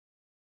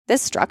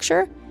This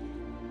structure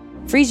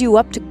frees you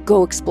up to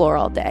go explore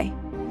all day.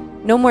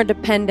 No more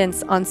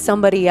dependence on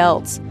somebody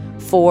else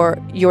for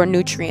your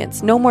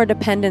nutrients. No more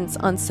dependence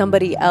on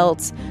somebody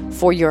else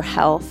for your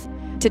health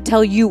to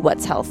tell you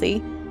what's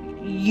healthy.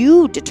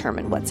 You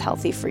determine what's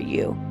healthy for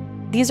you.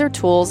 These are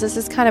tools. This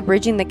is kind of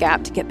bridging the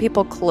gap to get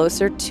people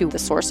closer to the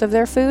source of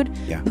their food,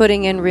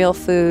 putting in real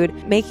food,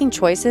 making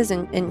choices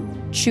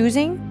and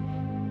choosing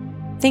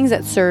things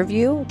that serve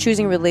you,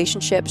 choosing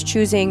relationships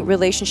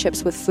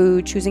with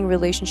food, choosing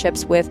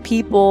relationships with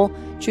people,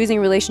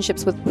 choosing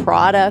relationships with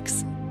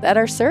products that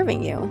are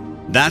serving you.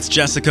 That's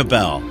Jessica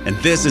Bell, and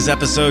this is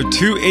episode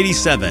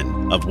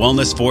 287 of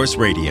Wellness Force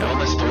Radio.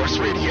 Wellness Force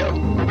Radio,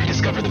 where we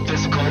discover the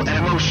physical and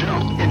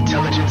emotional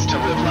intelligence to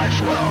live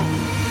life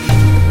well.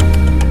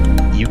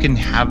 You can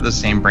have the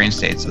same brain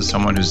states as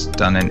someone who's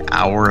done an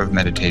hour of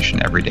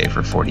meditation every day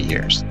for 40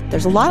 years.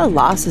 There's a lot of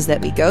losses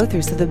that we go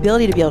through, so the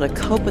ability to be able to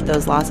cope with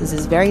those losses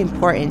is very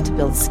important to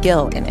build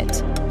skill in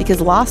it, because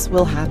loss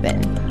will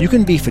happen. You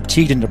can be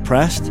fatigued and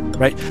depressed,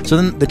 right? So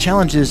then the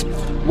challenge is,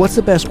 what's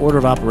the best order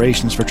of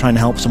operations for trying to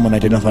help someone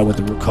identify what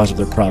the root cause of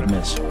their problem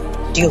is?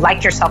 Do you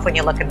like yourself when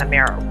you look in the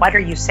mirror? What are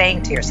you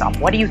saying to yourself?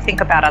 What do you think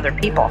about other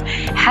people?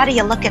 How do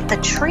you look at the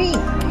tree?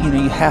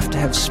 You have to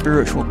have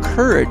spiritual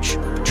courage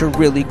to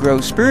really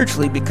grow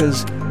spiritually,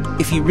 because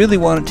if you really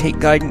want to take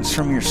guidance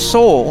from your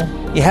soul,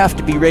 you have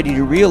to be ready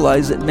to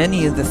realize that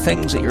many of the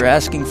things that you're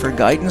asking for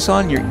guidance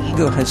on, your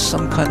ego has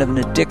some kind of an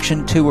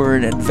addiction to or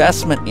an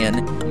investment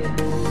in.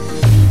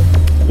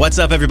 What's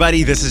up,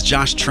 everybody? This is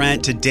Josh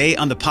Trent. Today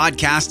on the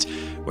podcast,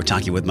 we're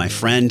talking with my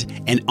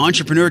friend and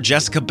entrepreneur,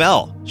 Jessica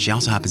Bell. She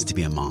also happens to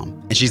be a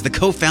mom, and she's the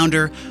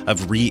co-founder of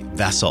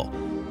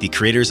ReVessel, the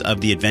creators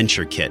of the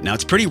Adventure Kit. Now,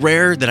 it's pretty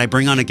rare that I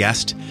bring on a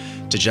guest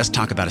to just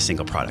talk about a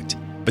single product,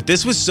 but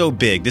this was so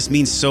big. This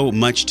means so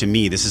much to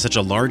me. This is such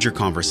a larger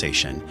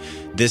conversation.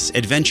 This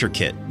Adventure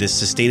Kit, this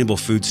sustainable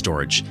food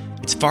storage,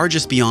 it's far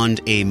just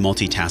beyond a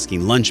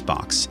multitasking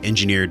lunchbox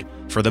engineered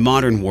for the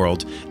modern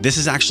world. This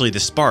is actually the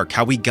spark,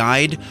 how we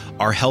guide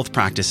our health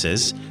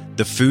practices,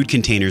 the food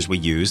containers we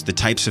use, the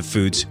types of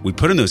foods we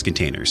put in those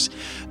containers.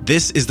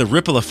 This is the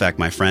ripple effect,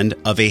 my friend,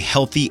 of a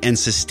healthy and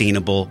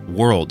sustainable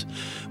world.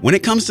 When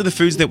it comes to the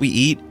foods that we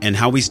eat and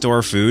how we store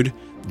our food,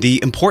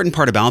 the important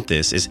part about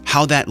this is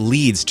how that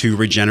leads to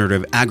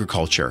regenerative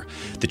agriculture,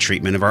 the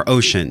treatment of our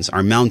oceans,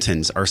 our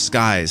mountains, our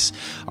skies,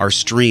 our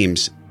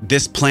streams.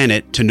 This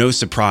planet, to no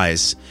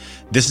surprise,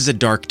 this is a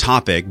dark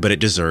topic, but it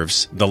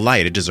deserves the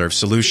light. It deserves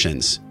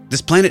solutions.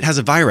 This planet has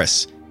a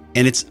virus,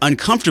 and it's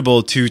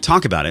uncomfortable to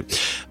talk about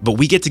it, but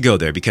we get to go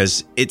there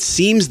because it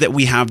seems that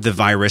we have the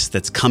virus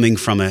that's coming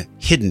from a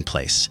hidden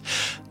place.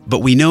 But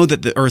we know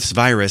that the Earth's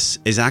virus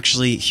is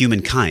actually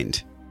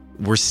humankind.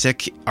 We're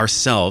sick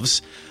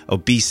ourselves,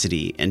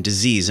 obesity and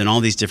disease and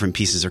all these different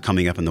pieces are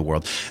coming up in the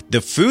world.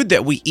 The food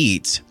that we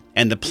eat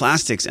and the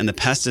plastics and the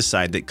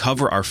pesticide that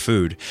cover our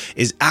food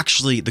is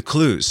actually the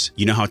clues.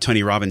 You know how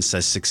Tony Robbins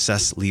says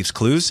success leaves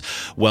clues?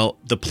 Well,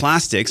 the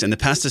plastics and the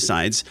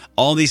pesticides,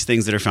 all these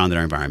things that are found in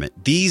our environment,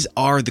 these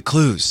are the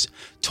clues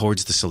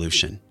towards the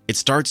solution. It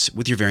starts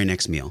with your very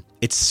next meal.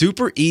 It's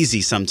super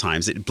easy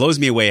sometimes. It blows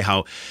me away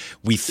how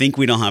we think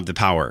we don't have the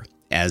power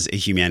as a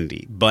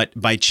humanity. But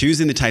by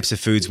choosing the types of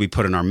foods we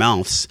put in our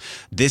mouths,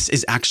 this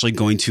is actually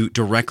going to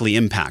directly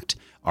impact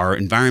our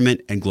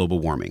environment and global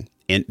warming.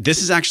 And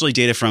this is actually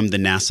data from the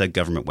NASA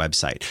government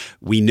website.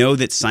 We know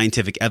that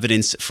scientific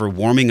evidence for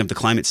warming of the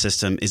climate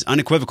system is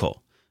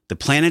unequivocal. The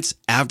planet's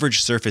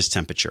average surface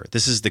temperature,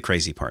 this is the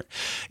crazy part,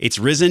 it's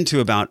risen to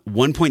about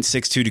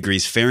 1.62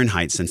 degrees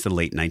Fahrenheit since the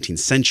late 19th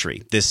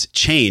century. This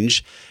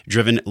change,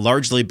 driven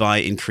largely by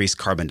increased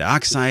carbon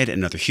dioxide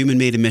and other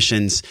human-made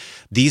emissions,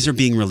 these are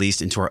being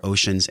released into our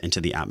oceans and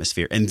to the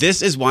atmosphere. And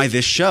this is why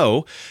this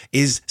show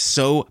is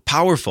so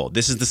powerful.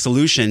 This is the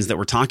solutions that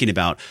we're talking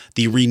about,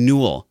 the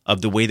renewal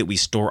of the way that we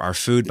store our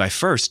food by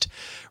first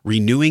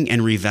renewing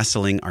and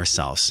revesseling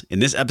ourselves. In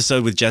this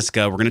episode with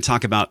Jessica, we're going to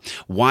talk about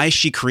why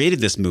she created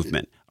this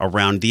movement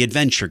around the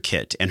Adventure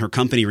Kit and her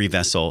company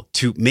ReVessel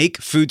to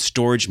make food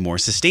storage more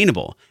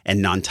sustainable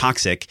and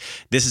non-toxic.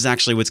 This is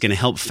actually what's going to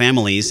help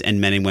families and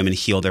men and women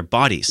heal their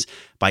bodies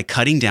by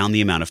cutting down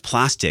the amount of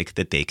plastic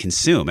that they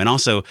consume, and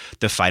also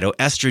the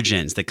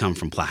phytoestrogens that come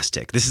from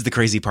plastic. This is the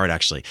crazy part,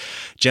 actually.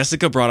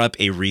 Jessica brought up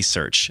a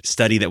research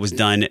study that was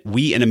done.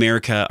 We in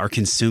America are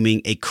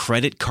consuming a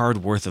credit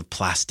card worth of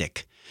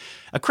plastic.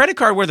 A credit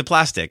card worth of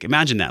plastic.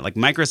 Imagine that. Like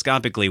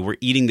microscopically, we're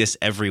eating this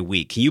every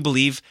week. Can you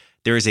believe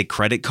there is a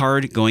credit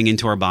card going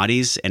into our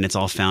bodies and it's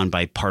all found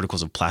by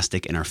particles of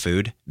plastic in our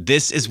food?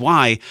 This is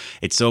why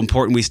it's so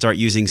important we start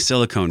using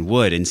silicone,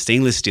 wood, and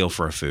stainless steel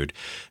for our food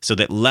so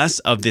that less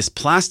of this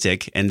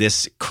plastic and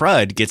this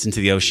crud gets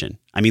into the ocean.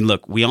 I mean,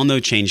 look, we all know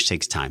change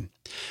takes time,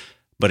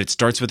 but it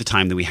starts with the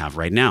time that we have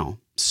right now.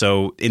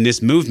 So in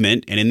this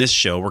movement and in this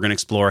show, we're going to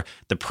explore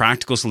the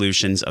practical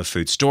solutions of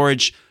food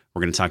storage.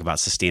 We're going to talk about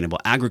sustainable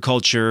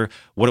agriculture,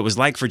 what it was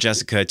like for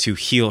Jessica to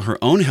heal her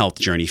own health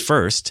journey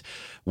first.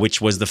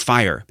 which was the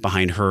fire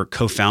behind her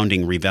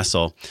co-founding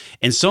Revessel,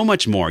 and so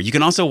much more. You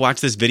can also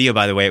watch this video,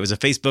 by the way. It was a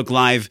Facebook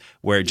Live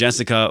where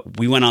Jessica,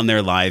 we went on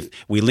there live.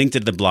 We linked it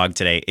to the blog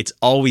today. It's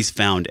always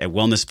found at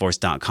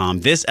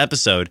wellnessforce.com. This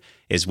episode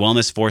is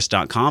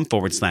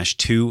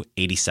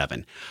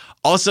wellnessforce.com/287.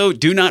 Also,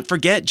 do not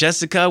forget,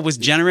 Jessica was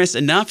generous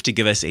enough to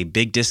give us a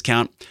big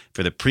discount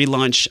for the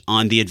pre-launch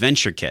on the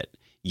Adventure Kit.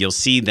 You'll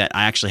see that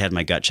I actually had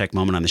my gut check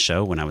moment on the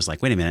show when I was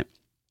like, wait a minute.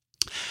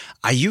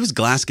 I use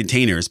glass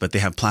containers, but they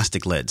have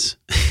plastic lids.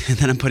 And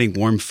then I'm putting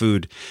warm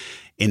food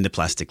in the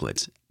plastic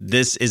lids.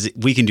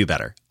 We can do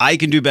better. I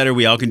can do better.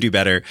 We all can do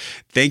better.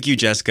 Thank you,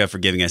 Jessica, for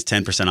giving us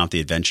 10% off the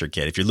Adventure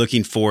Kit. If you're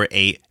looking for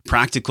a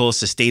practical,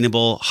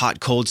 sustainable,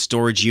 hot-cold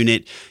storage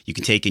unit you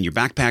can take in your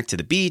backpack to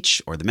the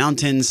beach or the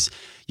mountains,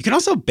 you can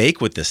also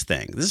bake with this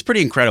thing. This is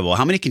pretty incredible.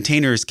 How many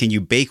containers can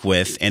you bake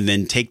with and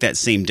then take that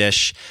same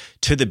dish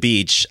to the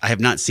beach? I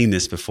have not seen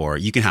this before.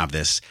 You can have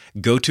this.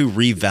 Go to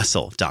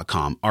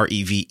revessel.com,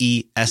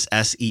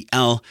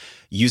 REVESSEL.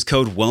 Use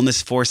code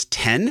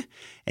WellnessForce10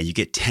 and you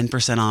get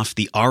 10% off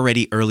the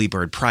already early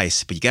bird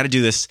price. But you got to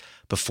do this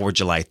before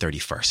July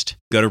 31st.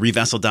 Go to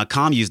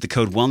revessel.com, use the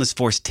code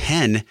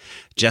WellnessForce10.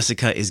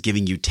 Jessica is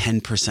giving you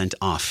 10%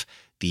 off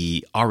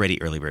the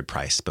already early bird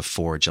price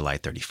before July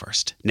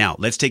 31st. Now,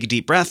 let's take a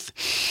deep breath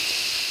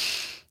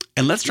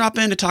and let's drop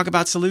in to talk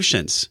about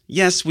solutions.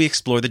 Yes, we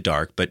explore the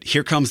dark, but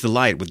here comes the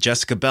light with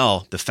Jessica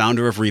Bell, the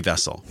founder of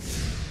Revessel.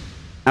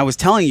 I was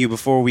telling you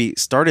before we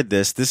started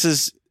this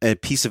is a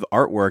piece of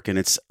artwork and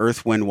it's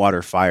Earth, Wind,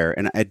 Water, Fire.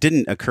 And it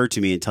didn't occur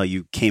to me until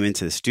you came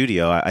into the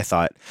studio. I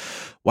thought,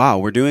 wow,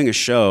 we're doing a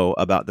show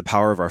about the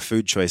power of our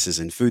food choices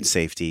and food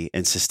safety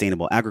and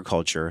sustainable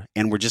agriculture.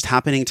 And we're just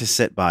happening to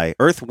sit by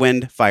Earth,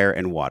 Wind, Fire,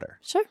 and Water.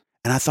 Sure.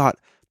 And I thought,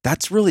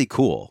 that's really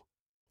cool.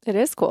 It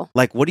is cool.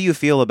 Like, what do you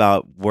feel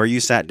about where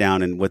you sat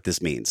down and what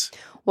this means?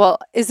 Well,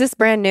 is this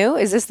brand new?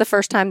 Is this the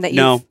first time that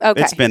No,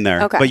 okay. It's been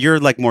there. Okay. But you're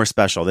like more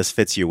special. This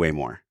fits you way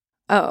more.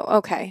 Oh,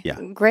 okay. Yeah.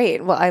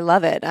 Great. Well, I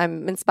love it.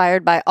 I'm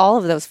inspired by all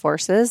of those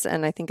forces,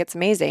 and I think it's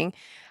amazing.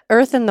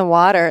 Earth and the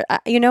water,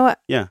 you know what?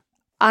 Yeah.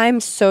 I'm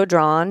so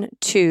drawn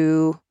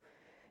to,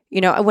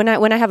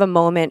 when I have a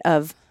moment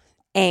of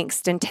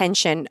angst and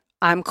tension,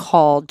 I'm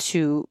called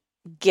to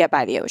get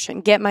by the ocean,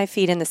 get my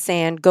feet in the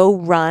sand, go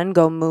run,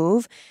 go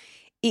move,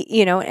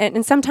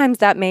 and sometimes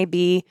that may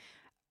be,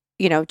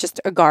 just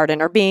a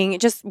garden or being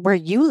just where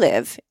you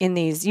live in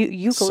these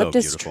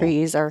eucalyptus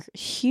trees are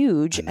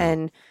huge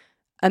and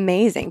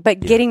amazing, but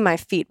getting my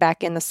feet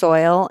back in the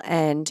soil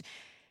and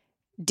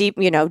deep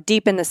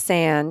in the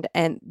sand,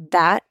 and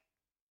that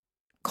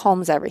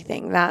calms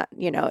everything. That,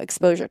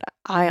 exposure to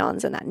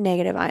ions and that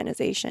negative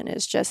ionization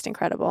is just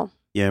incredible.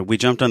 Yeah, we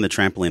jumped on the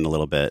trampoline a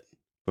little bit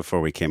before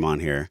we came on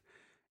here.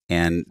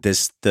 And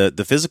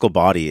the physical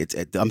body,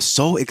 I'm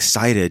so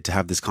excited to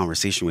have this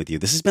conversation with you.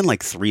 This has been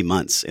like 3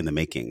 months in the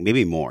making,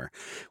 maybe more.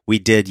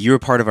 You were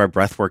part of our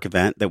breathwork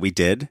event that we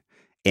did.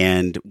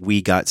 And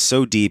we got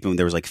so deep and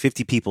there was like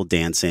 50 people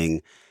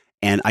dancing.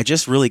 And I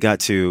just really got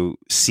to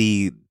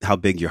see how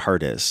big your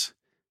heart is,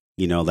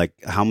 like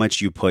how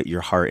much you put your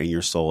heart and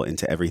your soul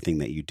into everything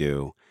that you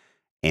do.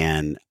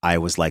 And I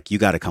was like, you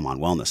got to come on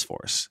Wellness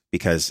Force,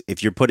 because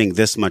if you're putting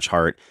this much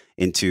heart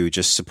into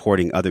just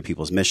supporting other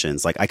people's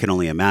missions, like I can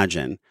only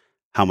imagine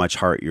how much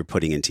heart you're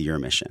putting into your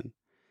mission.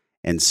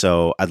 And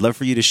so I'd love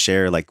for you to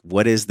share, like,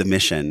 what is the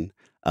mission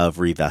of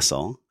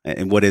Revessel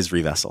and what is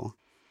Revessel?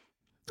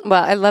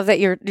 Well, I love that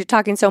you're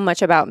talking so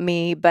much about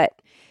me,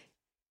 but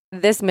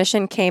this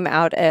mission came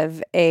out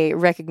of a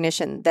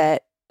recognition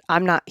that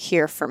I'm not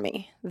here for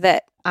me,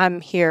 that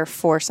I'm here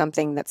for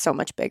something that's so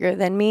much bigger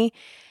than me.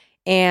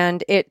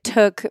 And it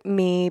took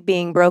me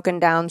being broken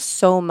down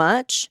so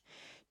much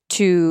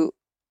to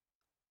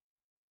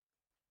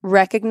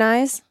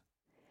recognize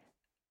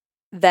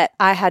that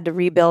I had to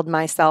rebuild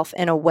myself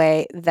in a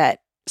way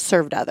that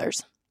served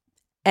others.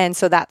 And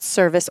so that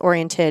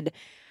service-oriented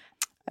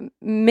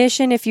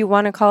mission, if you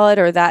want to call it,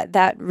 or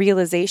that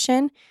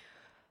realization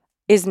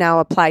is now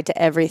applied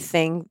to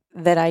everything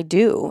that I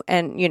do.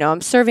 And,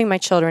 I'm serving my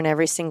children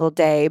every single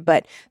day,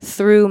 but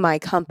through my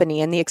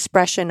company, and the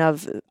expression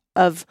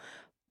of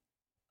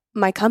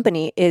my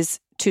company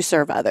is to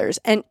serve others,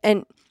 and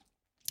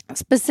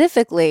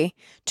specifically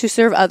to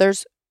serve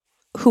others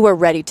who are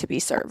ready to be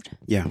served.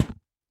 Yeah.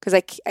 Because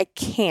I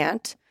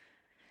can't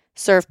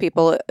serve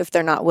people if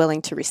they're not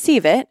willing to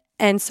receive it.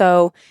 And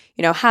so,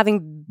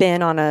 having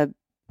been on a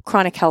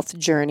chronic health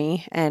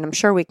journey, and I'm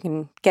sure we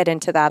can get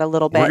into that a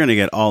little bit. We're going to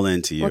get all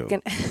into you. We're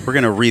going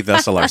to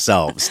revessel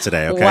ourselves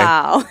today, okay?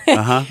 Wow.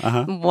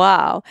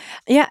 Wow.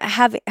 Yeah,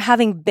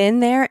 having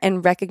been there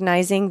and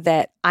recognizing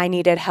that I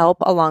needed help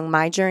along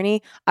my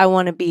journey, I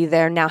want to be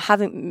there now.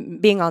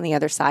 Being on the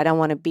other side, I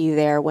want to be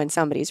there when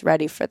somebody's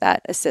ready for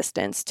that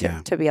assistance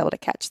to be able to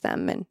catch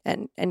them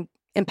and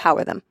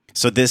empower them.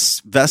 So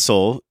this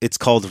vessel, it's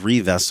called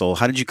Revessel.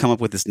 How did you come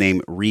up with this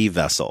name,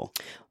 Revessel?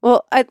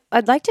 Well,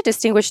 I'd like to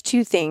distinguish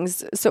two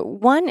things. So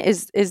one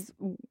is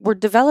we're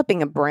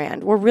developing a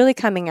brand. We're really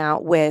coming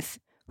out with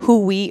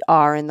who we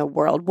are in the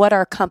world, what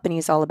our company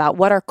is all about,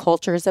 what our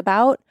culture is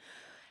about.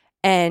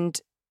 And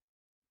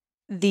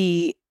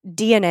the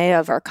DNA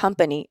of our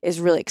company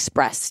is really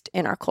expressed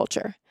in our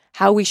culture,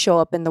 how we show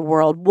up in the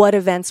world, what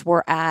events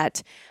we're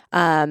at,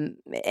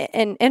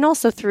 and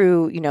also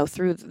through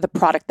the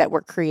product that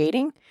we're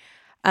creating.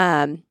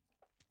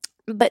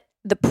 But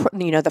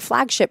the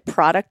flagship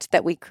product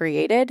that we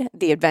created,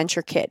 the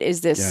Adventure Kit,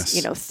 is this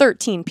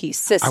 13-piece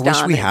system. I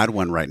wish we had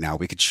one right now.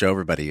 We could show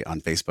everybody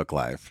on Facebook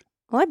Live.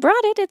 Well, I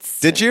brought it.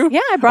 Did you? Yeah,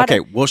 I brought it.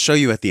 Okay, we'll show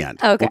you at the end.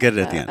 Okay. We'll get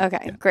it at the end.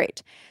 Okay,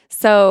 great.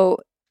 So,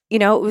 it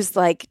was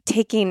like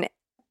taking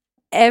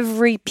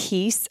every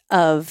piece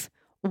of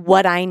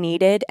what I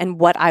needed and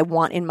what I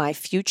want in my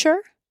future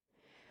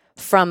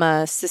from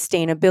a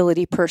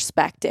sustainability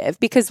perspective.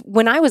 Because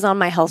when I was on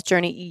my health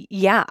journey,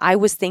 I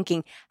was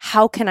thinking,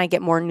 how can I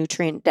get more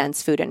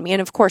nutrient-dense food in me?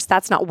 And of course,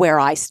 that's not where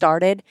I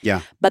started.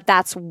 Yeah. But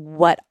that's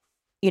what,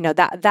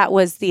 that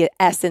was the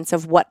essence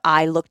of what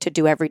I looked to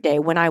do every day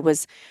when I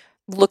was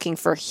looking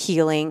for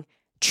healing,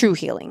 true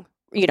healing,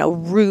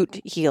 root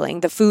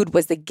healing. The food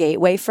was the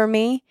gateway for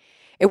me.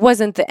 It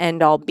wasn't the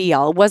end all be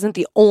all. It wasn't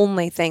the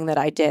only thing that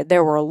I did.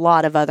 There were a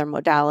lot of other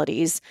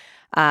modalities,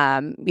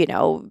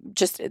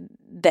 just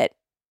that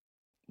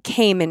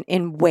came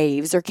in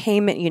waves or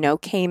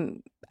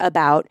came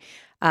about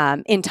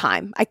in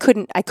time. I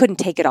couldn't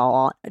take it all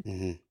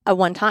on at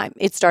one time.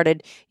 It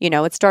started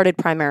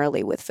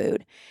primarily with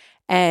food.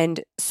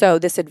 And so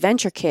this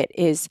Adventure Kit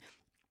is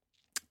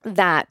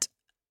that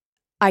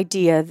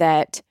idea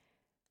that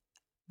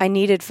I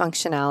needed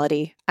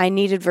functionality, I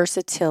needed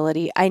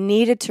versatility, I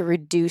needed to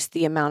reduce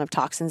the amount of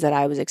toxins that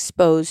I was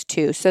exposed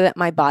to so that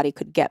my body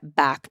could get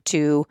back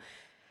to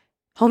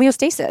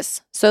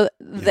homeostasis, so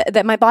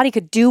that my body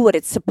could do what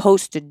it's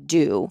supposed to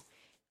do.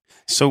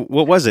 So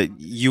what was it?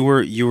 You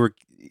were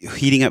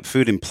heating up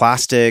food in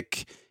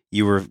plastic.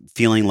 You were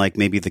feeling like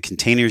maybe the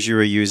containers you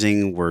were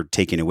using were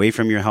taking away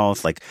from your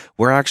health. Like,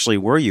 where actually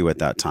were you at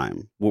that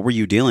time? What were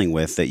you dealing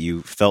with that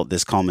you felt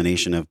this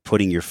culmination of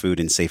putting your food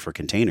in safer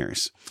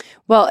containers?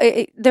 Well,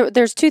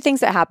 there's two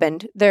things that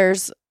happened.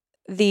 There's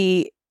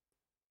the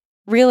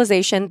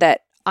realization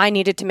that I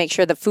needed to make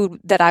sure the food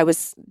that I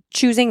was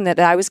choosing, that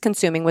I was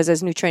consuming, was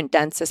as nutrient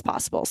dense as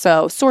possible.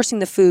 So sourcing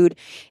the food,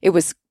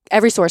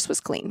 every source was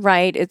clean,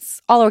 right?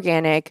 It's all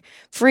organic,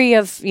 free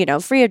of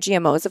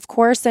GMOs, of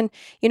course. And,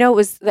 it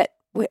was that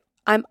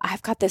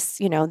I've got this,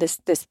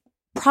 this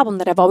problem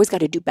that I've always got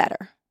to do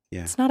better.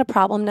 Yeah. It's not a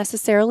problem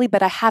necessarily,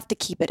 but I have to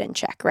keep it in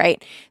check,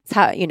 right? It's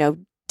how,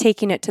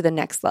 taking it to the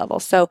next level.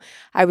 So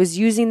I was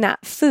using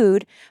that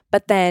food,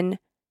 but then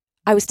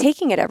I was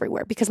taking it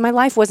everywhere because my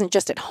life wasn't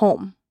just at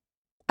home.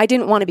 I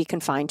didn't want to be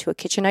confined to a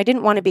kitchen. I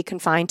didn't want to be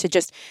confined to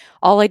just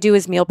all I do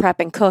is meal prep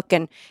and cook.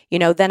 And,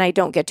 then I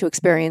don't get to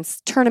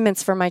experience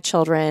tournaments for my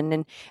children.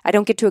 And I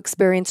don't get to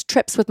experience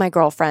trips with my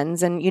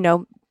girlfriends and,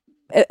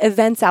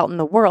 events out in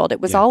the world.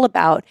 It was all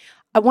about,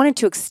 I wanted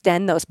to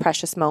extend those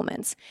precious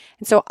moments.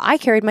 And so I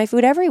carried my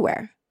food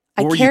everywhere.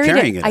 What were you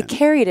carrying it in? I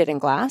carried it in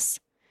glass.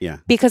 Yeah.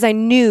 Because I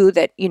knew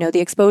that, the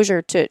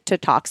exposure to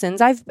toxins.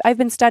 I've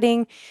been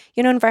studying,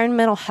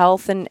 environmental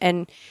health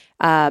and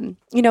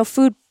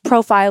food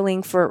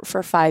profiling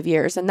for 5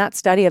 years. And that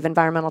study of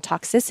environmental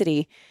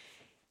toxicity,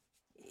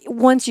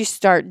 once you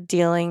start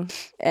dealing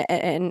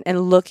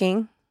and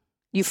looking,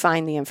 you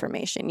find the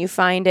information. You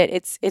find it.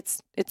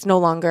 It's no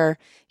longer,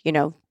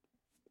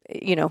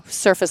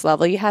 surface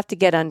level. You have to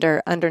get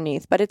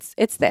underneath, but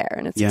it's there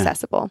and it's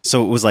accessible.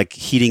 So it was like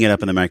heating it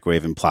up in the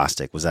microwave in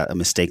plastic. Was that a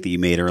mistake that you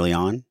made early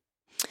on?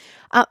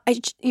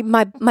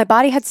 My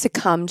body had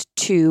succumbed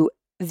to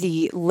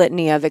the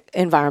litany of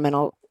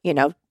environmental,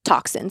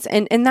 toxins.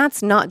 And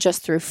that's not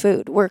just through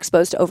food. We're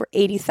exposed to over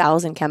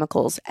 80,000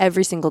 chemicals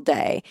every single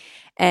day.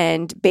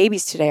 And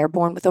babies today are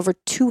born with over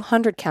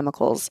 200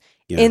 chemicals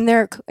in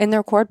their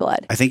cord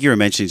blood. I think you were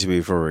mentioning to me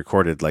before we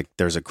recorded, like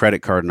there's a credit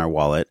card in our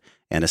wallet,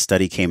 and a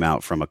study came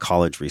out from a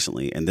college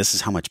recently, and this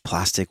is how much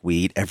plastic we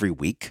eat every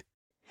week.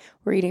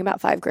 We're eating about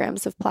 5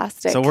 grams of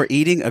plastic. So we're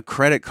eating a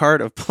credit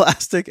card of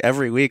plastic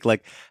every week.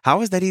 Like,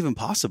 how is that even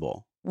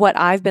possible? What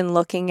I've been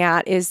looking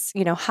at is,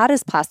 how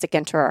does plastic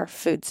enter our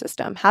food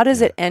system? How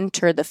does it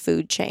enter the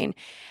food chain?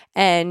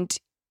 And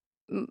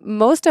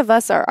most of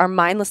us are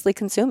mindlessly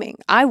consuming.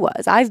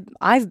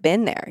 I've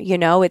been there.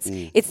 It's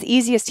the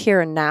easiest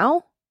here and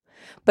now.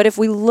 But if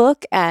we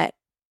look at,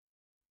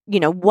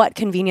 what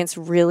convenience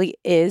really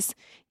is,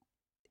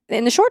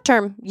 in the short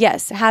term,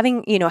 yes,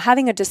 having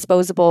a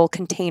disposable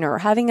container or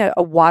having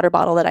a water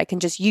bottle that I can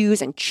just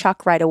use and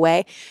chuck right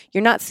away,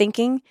 you're not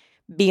thinking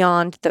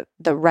beyond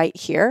the right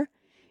here.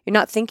 You're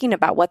not thinking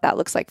about what that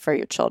looks like for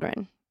your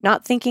children,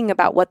 not thinking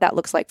about what that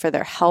looks like for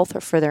their health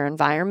or for their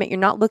environment. You're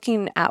not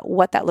looking at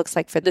what that looks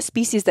like for the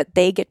species that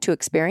they get to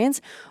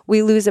experience.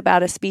 We lose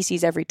about a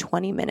species every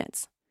 20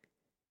 minutes,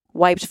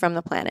 wiped from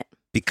the planet.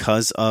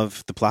 Because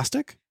of the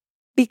plastic?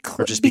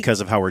 Or just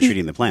because of how we're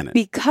treating the planet?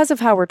 Because of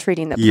how we're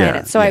treating the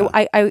planet. So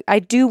I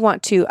do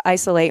want to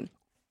isolate,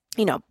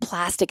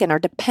 plastic and our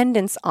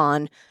dependence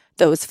on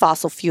those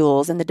fossil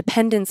fuels and the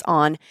dependence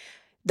on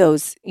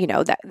those,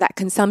 that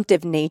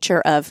consumptive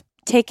nature of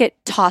take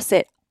it, toss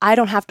it, I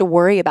don't have to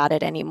worry about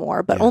it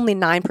anymore. But only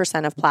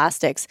 9% of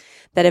plastics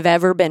that have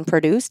ever been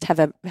produced have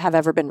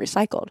ever been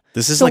recycled.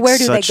 This is so like where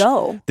do they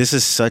go? This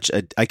is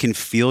I can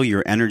feel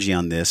your energy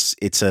on this.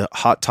 It's a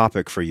hot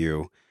topic for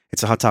you.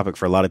 It's a hot topic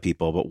for a lot of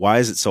people, but why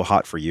is it so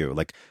hot for you?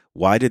 Like,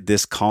 why did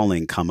this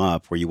calling come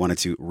up where you wanted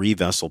to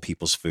re-vessel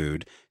people's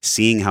food,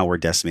 seeing how we're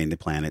decimating the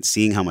planet,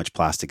 seeing how much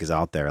plastic is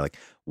out there? Like,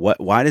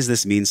 why does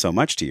this mean so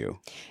much to you?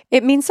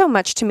 It means so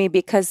much to me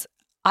because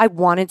I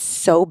wanted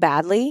so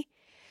badly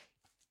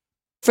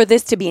for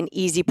this to be an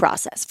easy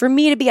process, for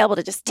me to be able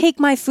to just take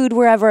my food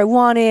wherever I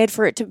wanted,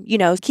 for it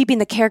to, keeping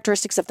the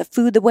characteristics of the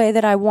food the way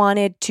that I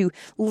wanted, to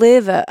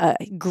live a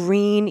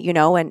green,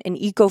 and an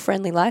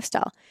eco-friendly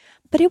lifestyle.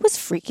 But it was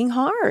freaking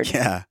hard.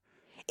 Yeah.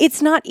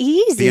 It's not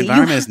easy. The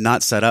environment is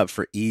not set up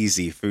for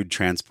easy food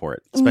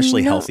transport,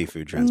 especially healthy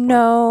food transport.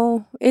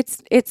 No,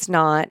 it's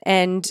not.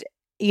 And,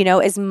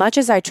 as much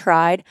as I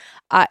tried,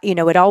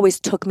 it always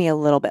took me a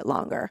little bit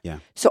longer. Yeah.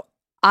 So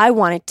I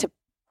wanted to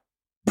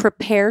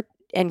prepare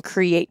and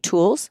create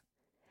tools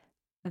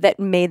that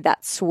made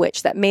that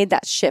switch, that made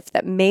that shift,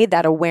 that made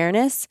that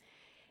awareness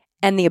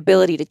and the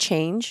ability to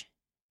change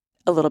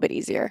a little bit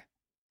easier.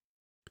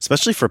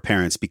 Especially for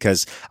parents,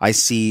 because I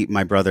see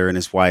my brother and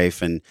his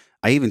wife, and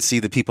I even see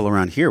the people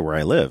around here where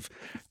I live.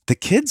 The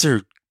kids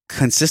are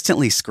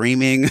consistently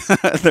screaming.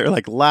 They're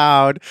like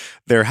loud.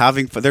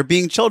 They're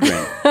being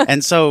children.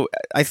 And so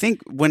I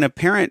think when a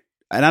parent,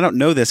 and I don't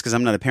know this because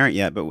I'm not a parent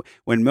yet, but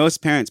when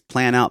most parents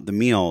plan out the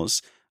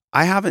meals,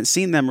 I haven't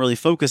seen them really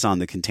focus on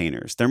the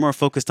containers. They're more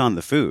focused on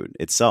the food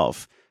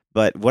itself.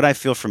 But what I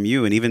feel from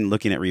you, and even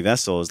looking at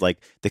Revessel, is like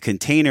the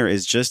container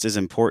is just as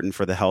important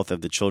for the health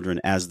of the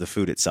children as the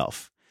food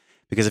itself.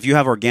 Because if you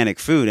have organic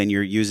food and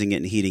you're using it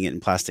and heating it in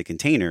plastic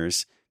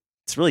containers,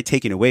 it's really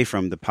taking away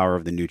from the power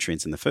of the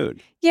nutrients in the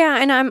food. Yeah,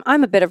 and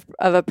I'm a bit of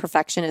a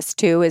perfectionist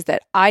too, is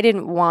that I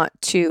didn't want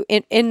to,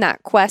 in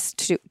that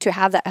quest to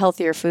have that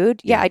healthier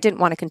food, I didn't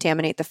want to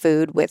contaminate the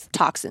food with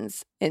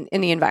toxins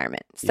in the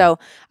environment. So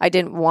I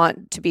didn't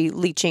want to be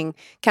leaching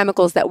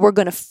chemicals that were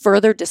going to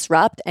further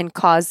disrupt and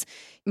cause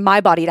my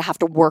body to have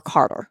to work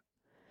harder.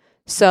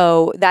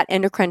 So that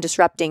endocrine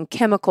disrupting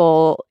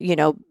chemical,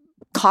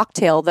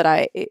 cocktail that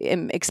I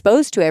am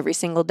exposed to every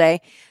single day,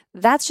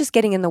 that's just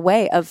getting in the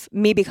way of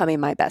me becoming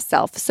my best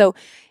self. So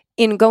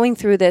in going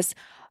through this,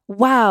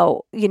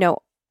 wow,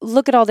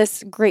 look at all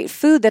this great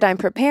food that I'm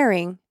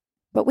preparing,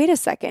 but wait a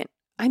second,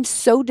 I'm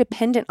so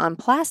dependent on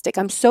plastic.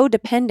 I'm so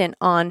dependent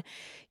on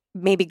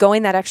maybe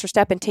going that extra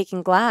step and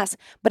taking glass,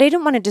 but I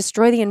didn't want to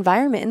destroy the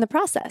environment in the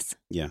process.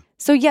 Yeah.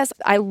 So yes,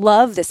 I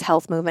love this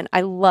health movement.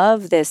 I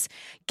love this,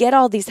 get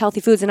all these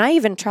healthy foods. And I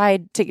even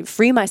tried to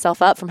free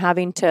myself up from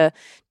having to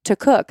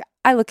cook.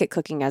 I look at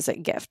cooking as a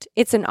gift.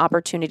 It's an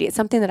opportunity. It's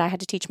something that I had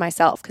to teach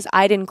myself because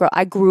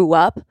I grew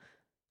up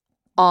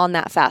on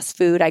that fast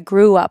food. I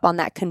grew up on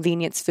that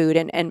convenience food.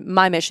 And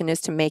my mission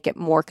is to make it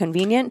more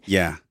convenient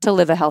to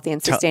live a healthy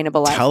and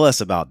sustainable life. Tell us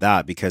about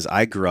that, because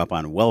I grew up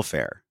on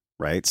welfare.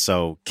 Right.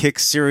 So kick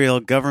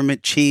cereal,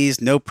 government cheese,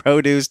 no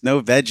produce,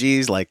 no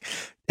veggies.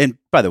 And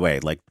by the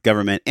way,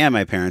 government and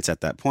my parents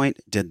at that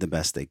point did the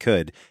best they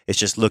could. It's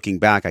just looking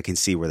back, I can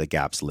see where the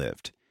gaps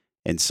lived.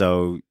 And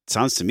so it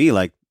sounds to me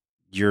like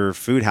your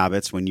food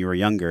habits when you were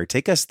younger,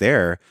 take us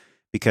there,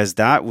 because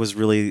that was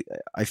really,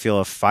 I feel,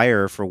 a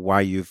fire for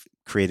why you've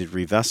created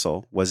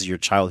Revessel, was your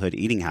childhood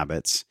eating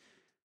habits.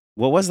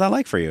 What was that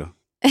like for you?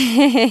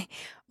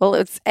 Well,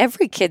 it's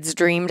every kid's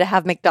dream to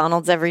have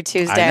McDonald's every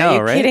Tuesday. I know, Are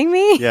you right? kidding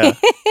me? Yeah.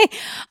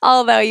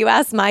 Although you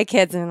ask my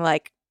kids and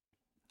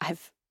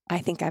I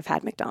think I've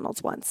had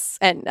McDonald's once,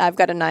 and I've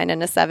got a 9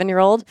 and a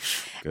 7-year-old.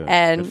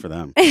 Good for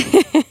them.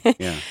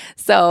 Yeah.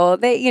 So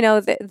they,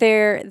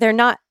 they're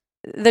not,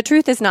 the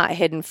truth is not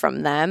hidden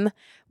from them.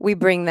 We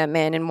bring them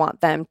in and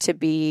want them to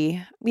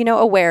be,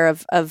 aware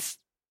of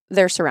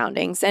their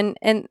surroundings. And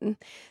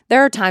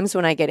there are times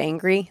when I get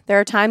angry.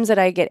 There are times that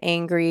I get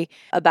angry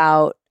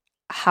about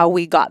how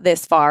we got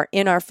this far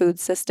in our food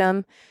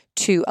system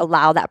to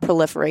allow that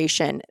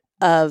proliferation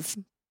of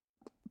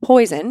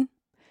poison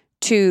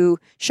to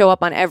show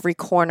up on every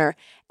corner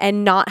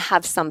and not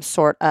have some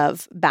sort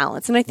of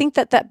balance. And I think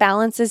that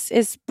balance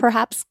is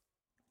perhaps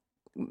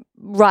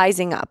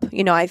rising up.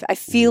 I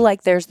feel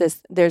like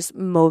there's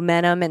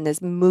momentum and this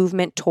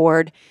movement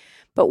toward,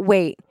 but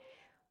wait,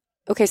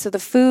 okay, so the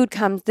food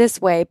comes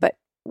this way, but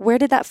where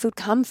did that food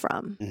come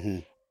from? Mm-hmm.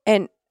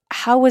 And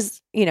how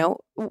was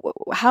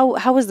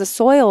the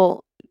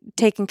soil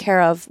taken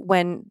care of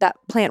when that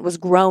plant was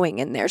growing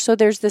in there? So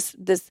there's this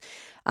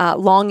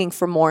longing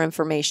for more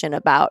information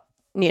about,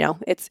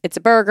 it's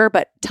a burger,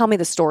 but tell me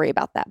the story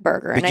about that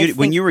burger. But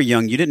when you were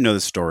young, you didn't know the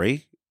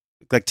story.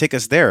 Take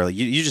us there.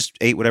 You just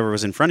ate whatever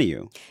was in front of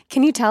you.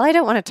 Can you tell I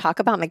don't want to talk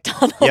about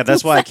McDonald's? Yeah,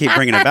 that's why I keep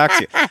bringing it back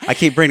to you. I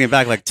keep bringing it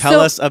back.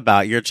 Tell us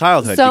about your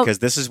childhood, because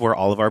this is where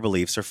all of our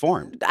beliefs are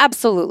formed.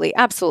 Absolutely.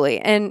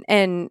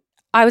 And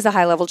I was a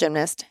high-level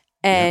gymnast.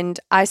 And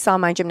I saw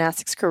my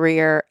gymnastics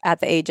career at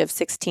the age of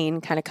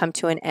 16 kind of come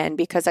to an end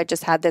because I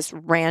just had this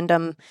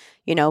random,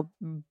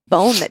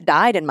 bone that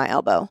died in my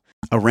elbow.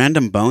 A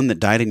random bone that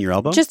died in your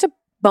elbow? Just a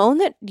bone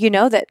that,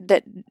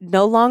 that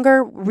no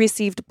longer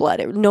received blood.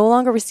 It no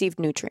longer received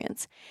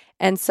nutrients.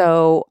 And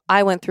so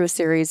I went through a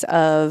series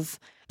of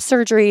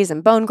surgeries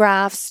and bone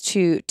grafts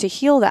to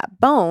heal that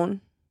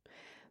bone.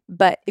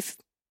 But if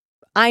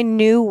I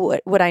knew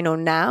what I know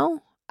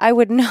now, I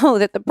would know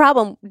that the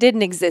problem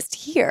didn't exist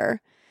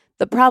here.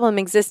 The problem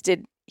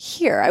existed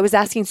here. I was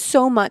asking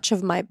so much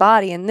of my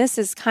body, and this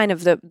is kind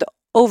of the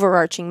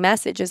overarching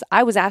message is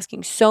I was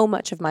asking so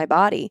much of my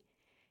body,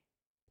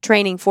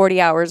 training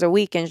 40 hours a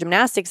week in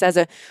gymnastics as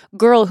a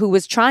girl who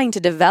was trying to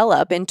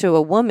develop into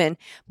a woman,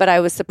 but I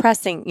was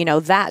suppressing,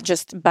 that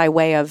just by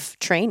way of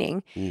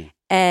training.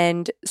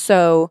 And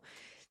so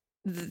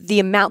the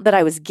amount that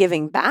I was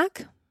giving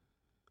back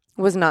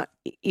was not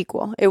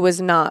equal. It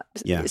was not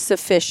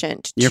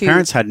sufficient. Your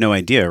parents had no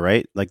idea,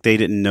 right? Like they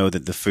didn't know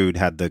that the food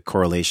had the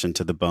correlation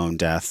to the bone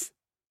death.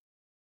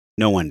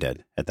 No one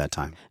did at that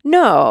time.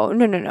 No.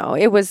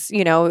 It was,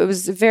 it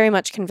was very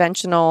much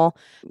conventional,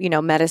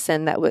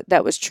 medicine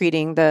that was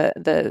treating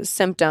the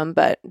symptom,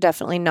 but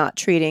definitely not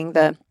treating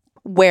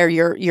where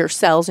your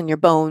cells and your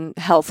bone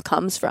health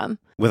comes from.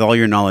 With all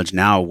your knowledge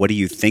now, what do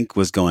you think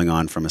was going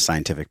on from a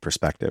scientific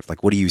perspective?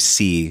 Like, what do you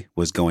see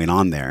was going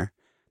on there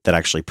that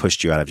actually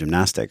pushed you out of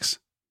gymnastics?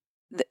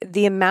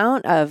 The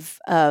amount of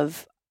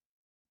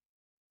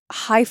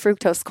high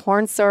fructose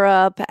corn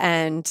syrup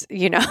and,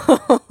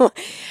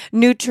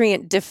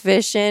 nutrient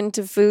deficient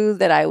food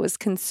that I was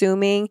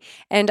consuming.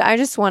 And I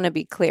just want to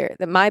be clear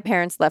that my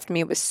parents left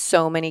me with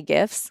so many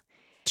gifts.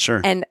 Sure.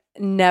 And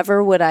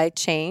never would I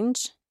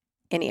change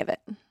any of it.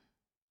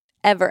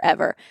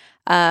 Ever.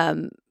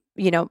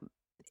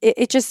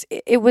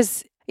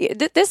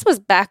 This was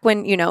back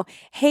when,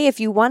 hey, if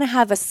you want to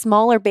have a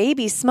smaller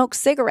baby, smoke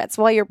cigarettes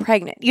while you're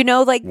pregnant.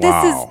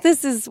 Wow.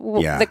 This is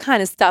the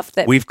kind of stuff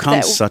that we've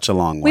come such a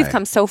long way. We've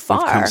come so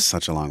far. We've come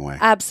such a long way.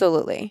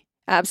 Absolutely.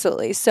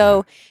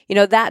 So,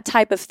 that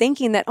type of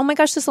thinking that, oh my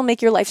gosh, this will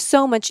make your life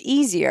so much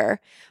easier,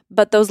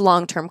 but those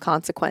long-term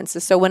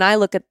consequences. So when I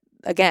look at,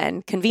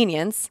 again,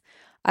 convenience,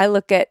 I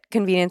look at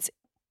convenience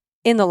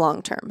in the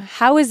long term.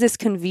 How is this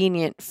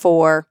convenient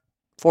for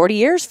 40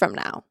 years from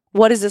now?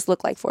 What does this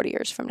look like 40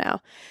 years from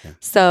now? Yeah.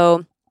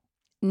 So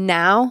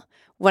now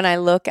when I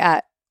look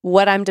at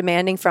what I'm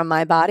demanding from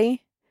my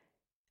body,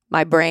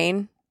 my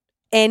brain,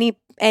 any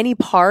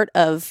part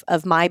of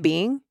my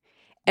being,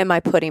 am I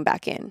putting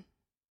back in?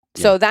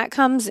 Yeah. So that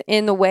comes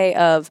in the way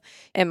of,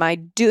 am I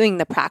doing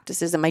the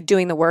practices? Am I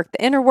doing the work,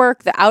 the inner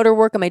work, the outer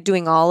work? Am I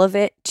doing all of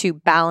it to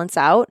balance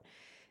out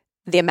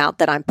the amount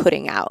that I'm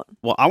putting out?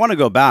 Well, I want to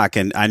go back,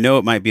 and I know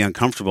it might be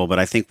uncomfortable, but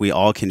I think we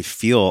all can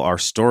feel our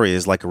story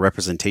is like a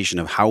representation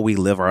of how we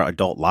live our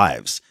adult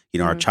lives,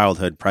 our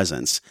childhood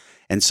presence.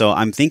 And so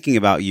I'm thinking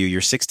about you.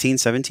 You're 16,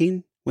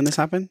 17 when this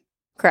happened?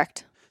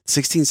 Correct.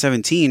 16,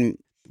 17.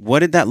 What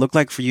did that look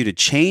like for you to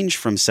change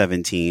from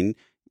 17?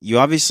 You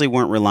obviously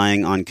weren't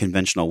relying on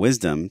conventional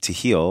wisdom to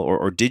heal,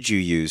 or did you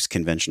use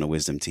conventional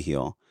wisdom to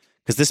heal?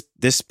 Because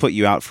this put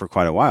you out for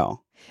quite a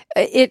while.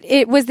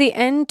 It was the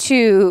end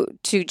to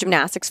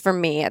gymnastics for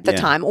me at the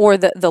time, or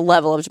the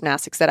level of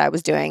gymnastics that I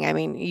was doing. I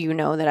mean,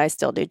 that I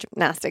still do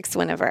gymnastics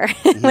whenever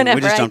we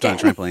just jumped on a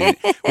trampoline.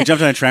 We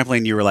jumped on a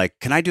trampoline. You were like,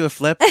 "Can I do a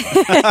flip?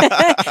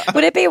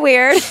 Would it be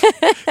weird?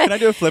 Can I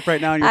do a flip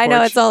right now on your porch?" I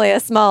know it's only a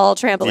small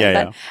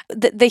trampoline,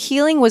 but the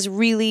healing was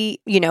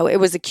really, it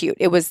was acute.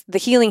 It was the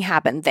healing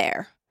happened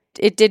there.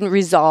 It didn't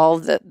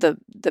resolve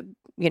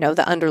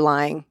the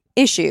underlying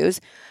issues.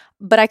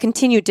 But I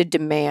continued to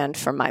demand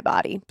from my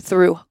body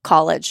through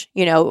college.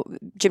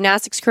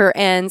 Gymnastics career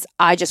ends.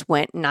 I just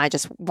went and I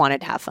just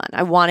wanted to have fun.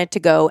 I wanted to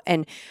go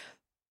and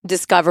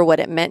discover what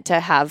it meant to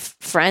have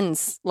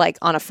friends like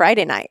on a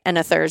Friday night and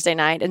a Thursday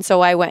night. And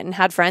so I went and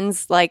had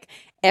friends like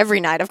every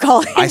night of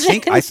college. I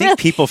think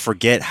people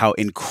forget how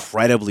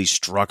incredibly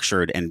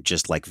structured and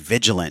just like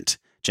vigilant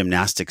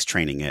gymnastics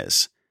training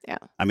is. Yeah.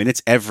 I mean,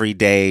 it's every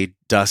day,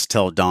 dusk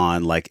till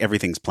dawn, like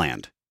everything's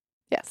planned.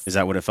 Yes. Is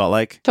that what it felt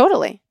like?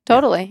 Totally.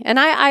 Yeah. And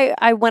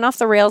I went off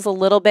the rails a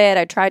little bit.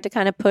 I tried to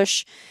kind of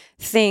push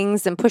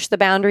things and push the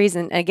boundaries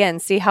and, again,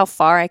 see how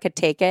far I could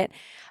take it.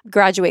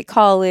 Graduate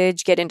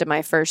college, get into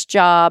my first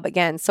job.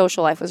 Again,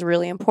 social life was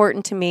really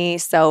important to me.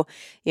 So,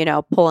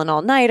 pulling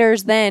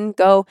all-nighters, then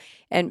go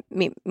and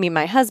meet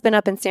my husband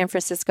up in San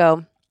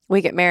Francisco.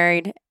 We get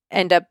married,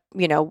 end up,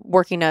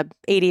 working a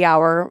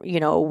 80-hour,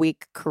 a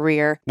week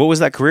career. What was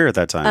that career at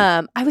that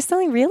time? I was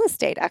selling real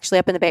estate, actually,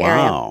 up in the Bay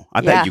Area. Wow.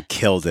 I bet you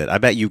killed it. I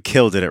bet you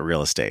killed it at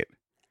real estate.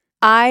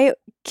 I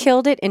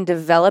killed it in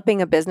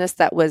developing a business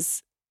that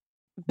was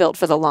built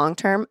for the long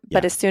term.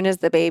 But as soon as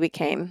the baby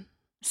came,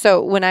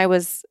 so when I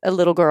was a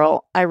little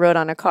girl, I wrote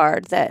on a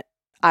card that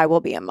I will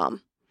be a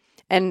mom.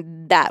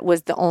 And that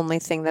was the only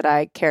thing that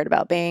I cared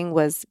about being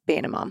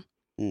a mom.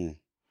 Mm.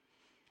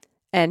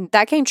 And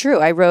that came true.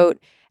 I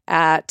wrote,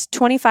 at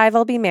 25,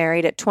 I'll be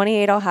married. At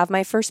 28, I'll have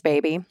my first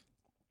baby.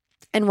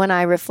 And when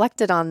I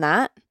reflected on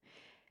that,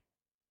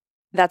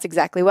 that's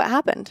exactly what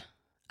happened.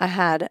 I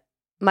had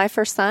my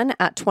first son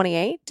at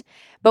 28.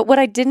 But what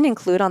I didn't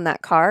include on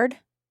that card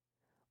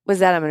was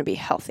that I'm going to be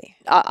healthy.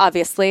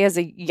 Obviously, as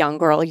a young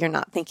girl, you're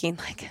not thinking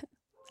like,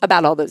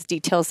 about all those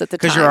details at the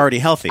time. Because you're already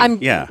healthy.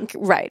 Yeah.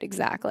 Right,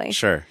 exactly.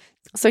 Sure.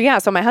 So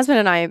my husband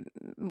and I,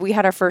 we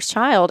had our first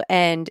child,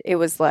 and it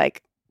was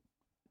like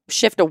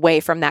shift away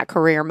from that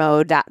career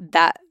mode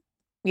that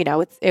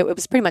it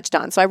was pretty much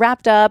done. So I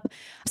wrapped up,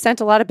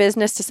 sent a lot of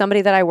business to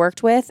somebody that I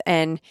worked with,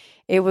 and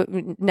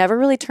it never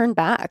really turned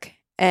back.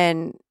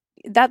 And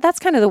that's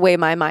kind of the way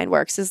my mind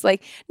works, is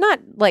like not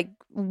like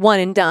one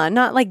and done,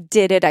 not like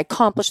did it, I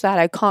accomplished that,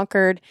 I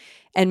conquered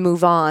and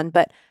move on.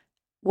 But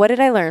what did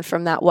I learn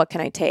from that? What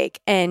can I take?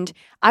 And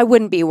I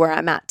wouldn't be where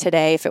I'm at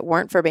today if it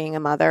weren't for being a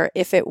mother,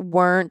 if it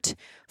weren't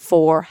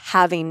for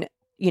having,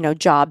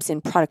 jobs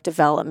in product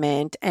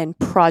development and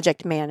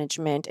project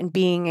management and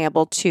being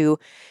able to,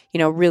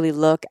 really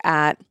look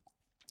at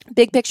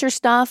big picture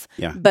stuff,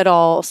 but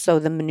also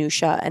the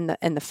minutia and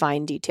the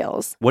fine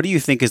details. What do you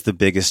think is the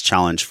biggest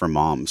challenge for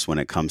moms when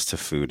it comes to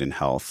food and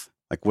health?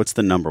 Like, what's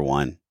the number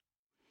one?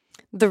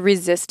 The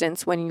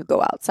resistance when you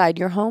go outside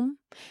your home.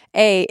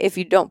 If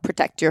you don't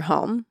protect your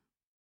home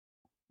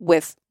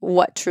with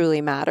what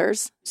truly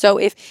matters. So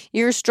if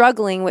you're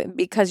struggling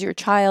because your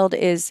child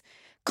is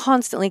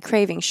constantly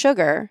craving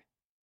sugar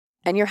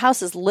and your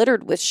house is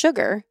littered with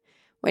sugar,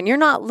 when you're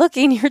not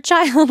looking, your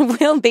child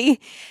will be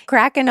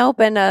cracking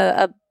open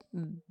a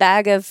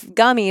bag of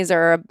gummies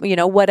or,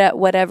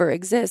 whatever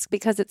exists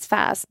because it's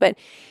fast. But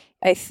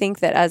I think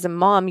that as a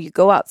mom, you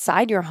go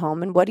outside your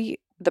home and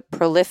the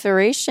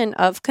proliferation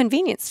of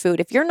convenience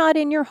food. If you're not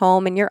in your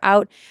home and you're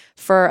out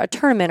for a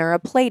tournament or a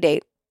play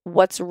date,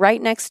 what's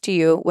right next to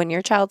you when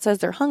your child says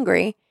they're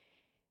hungry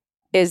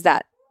is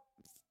that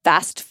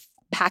fast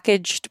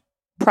packaged,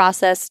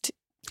 processed,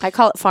 I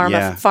call it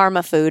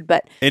pharma food,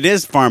 but it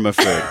is pharma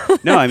food.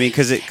 No, I mean,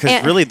 because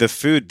really the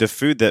food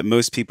that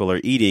most people are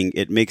eating,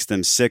 it makes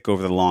them sick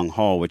over the long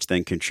haul, which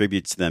then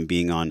contributes to them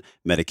being on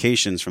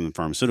medications from the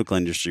pharmaceutical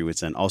industry,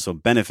 which then also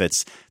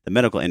benefits the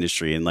medical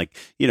industry. And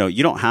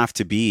you don't have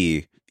to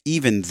be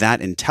even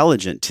that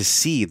intelligent to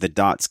see the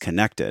dots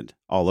connected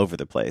all over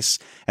the place.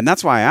 And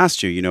that's why I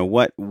asked you,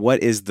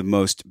 what is the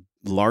most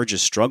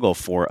largest struggle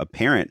for a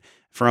parent,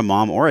 for a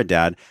mom or a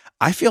dad?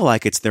 I feel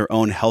like it's their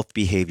own health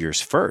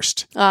behaviors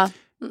first.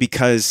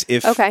 Because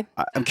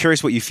I'm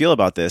curious what you feel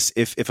about this.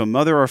 If a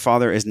mother or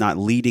father is not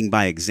leading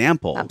by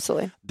example,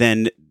 absolutely,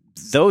 then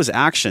those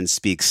actions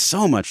speak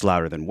so much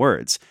louder than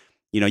words.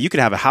 You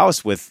could have a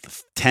house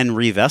with 10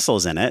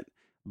 vessels in it,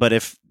 but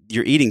if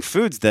you're eating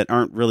foods that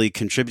aren't really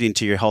contributing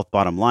to your health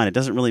bottom line, it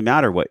doesn't really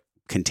matter what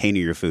container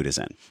your food is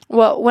in.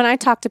 Well, when I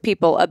talk to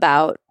people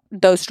about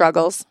those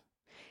struggles,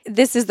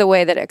 this is the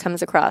way that it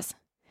comes across.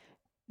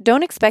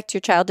 Don't expect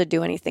your child to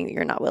do anything that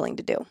you're not willing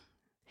to do.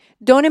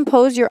 Don't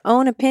impose your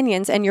own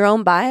opinions and your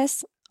own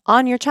bias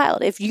on your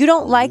child. If you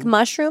don't like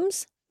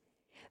mushrooms,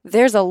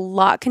 there's a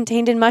lot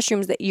contained in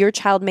mushrooms that your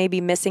child may be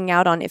missing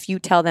out on if you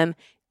tell them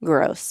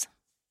gross.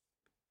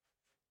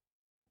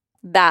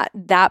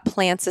 That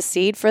plants a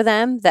seed for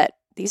them that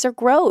these are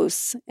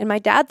gross. And my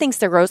dad thinks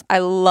they're gross. I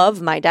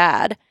love my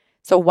dad.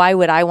 So why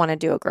would I want to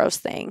do a gross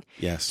thing?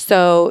 Yes.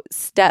 So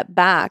step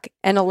back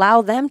and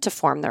allow them to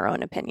form their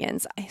own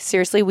opinions.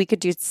 Seriously, we could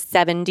do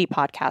 70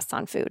 podcasts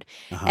on food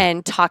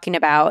and talking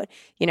about,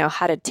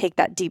 how to take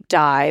that deep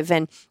dive.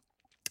 And,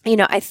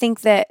 I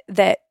think that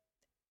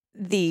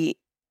the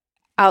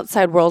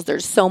outside world,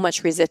 there's so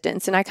much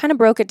resistance. And I kind of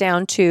broke it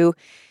down to,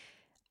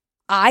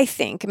 I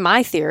think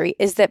my theory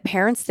is that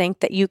parents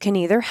think that you can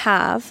either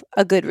have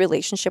a good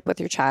relationship with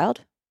your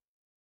child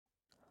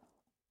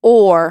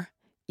or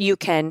you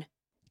can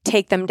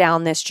take them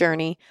down this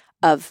journey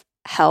of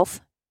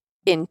health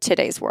in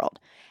today's world.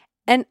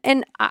 And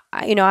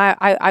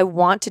I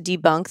want to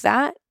debunk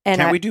that. And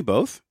can we do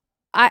both?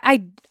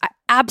 I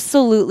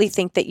absolutely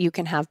think that you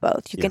can have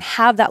both. You can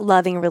have that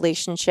loving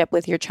relationship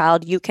with your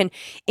child. You can,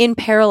 in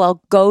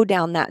parallel, go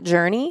down that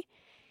journey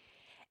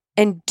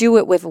and do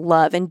it with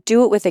love and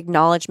do it with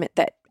acknowledgement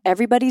that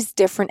everybody's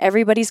different.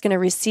 Everybody's going to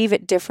receive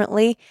it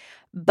differently.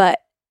 But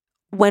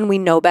when we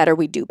know better,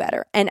 we do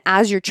better. And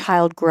as your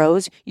child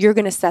grows, you're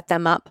going to set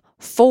them up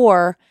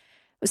for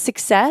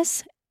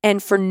success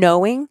and for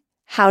knowing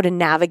how to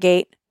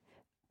navigate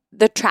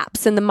the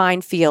traps in the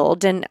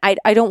minefield. And I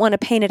don't want to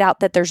paint it out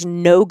that there's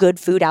no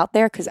good food out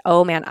there because,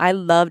 oh man, I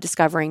love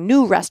discovering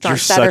new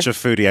restaurants. You're such a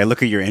foodie. I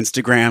look at your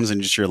Instagrams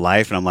and just your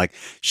life and I'm like,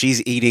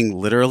 she's eating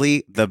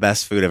literally the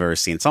best food I've ever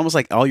seen. It's almost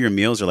like all your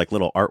meals are like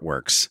little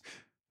artworks.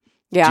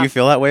 Yeah. Do you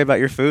feel that way about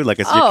your food? Like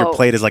your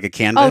plate is like a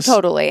canvas? Oh,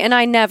 totally. And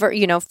I never,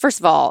 first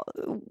of all,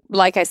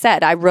 like I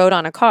said, I wrote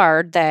on a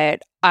card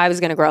that I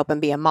was going to grow up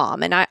and be a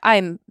mom.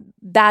 And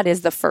that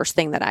is the first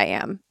thing that I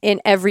am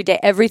in every day.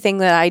 Everything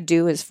that I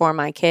do is for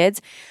my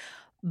kids.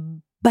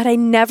 But I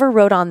never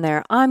wrote on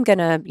there, I'm going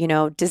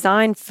to,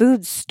 design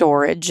food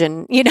storage.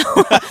 And,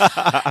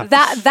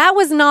 that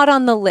was not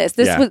on the list.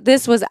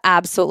 This was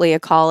absolutely a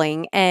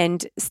calling.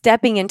 And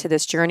stepping into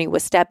this journey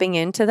was stepping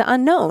into the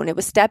unknown. It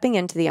was stepping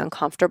into the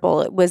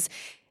uncomfortable. It was,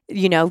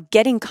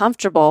 getting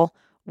comfortable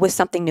with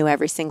something new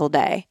every single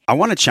day. I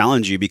want to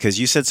challenge you because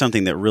you said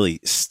something that really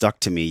stuck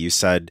to me. You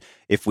said,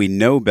 if we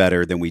know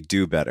better, then we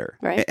do better.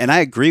 Right. And I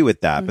agree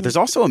with that. But there's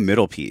also a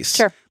middle piece.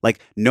 Sure. Like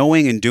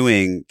knowing and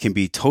doing can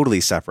be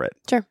totally separate.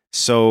 Sure.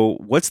 So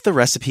what's the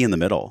recipe in the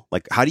middle?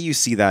 Like, how do you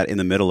see that in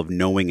the middle of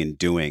knowing and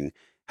doing?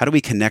 How do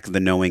we connect the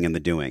knowing and the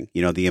doing?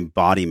 You know, the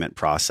embodiment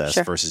process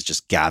versus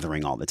just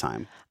gathering all the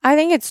time. I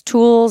think it's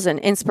tools and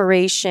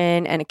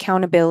inspiration and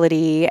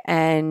accountability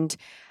and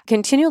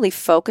continually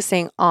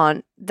focusing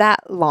on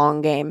that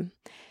long game.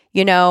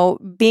 You know,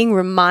 being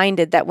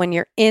reminded that when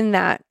you're in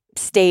that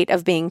state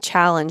of being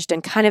challenged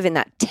and kind of in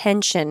that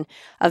tension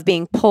of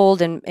being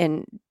pulled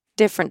in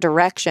different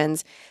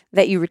directions,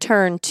 that you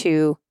return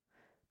to,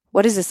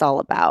 what is this all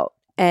about?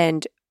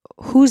 And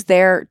who's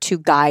there to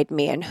guide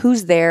me, and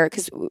who's there,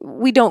 because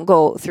we don't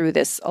go through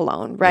this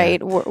alone, right?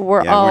 Yeah.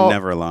 We're We're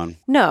never alone.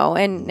 No,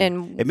 and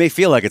It may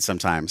feel like it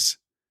sometimes,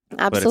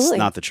 absolutely, but it's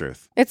not the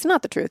truth. It's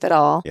not the truth at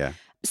all. Yeah.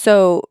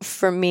 So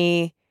for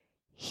me,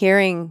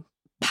 hearing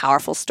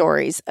powerful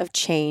stories of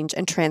change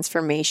and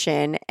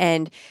transformation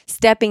and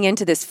stepping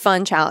into this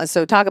fun challenge.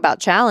 So talk about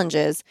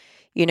challenges,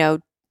 you know,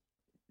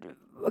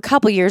 a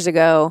couple years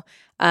ago,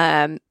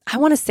 I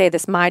want to say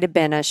this might have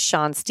been a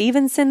Sean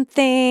Stevenson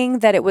thing,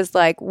 that it was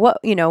like, what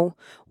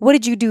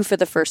did you do for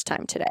the first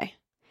time today?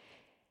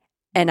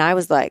 And I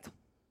was like,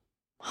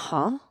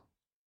 huh,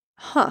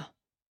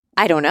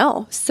 I don't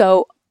know.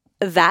 So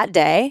that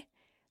day,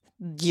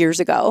 years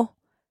ago,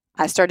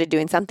 I started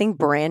doing something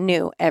brand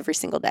new every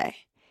single day.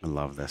 I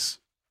love this.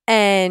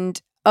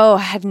 And I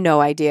had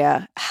no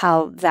idea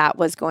how that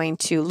was going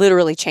to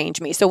literally change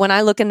me. So when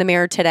I look in the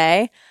mirror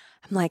today,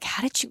 I'm like,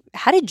 how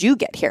did you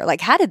get here?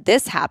 Like, how did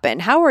this happen?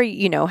 How are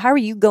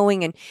you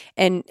going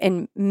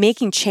and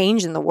making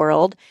change in the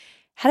world?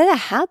 How did that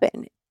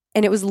happen?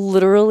 And it was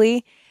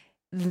literally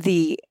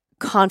the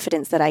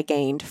confidence that I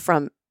gained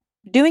from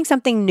doing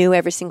something new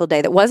every single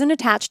day that wasn't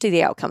attached to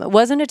the outcome. It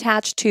wasn't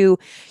attached to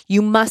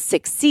you must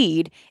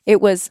succeed.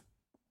 It was,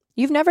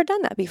 you've never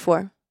done that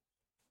before.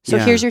 So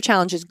here's your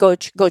challenges. Go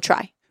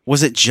try.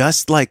 Was it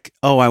just like,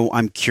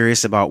 I'm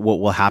curious about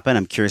what will happen?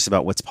 I'm curious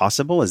about what's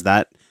possible? Is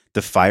that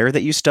the fire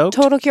that you stoked?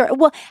 Total curiosity.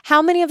 Well,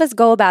 how many of us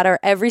go about our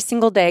every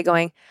single day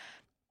going,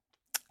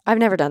 I've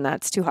never done that.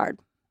 It's too hard.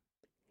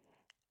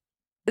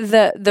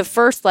 The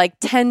first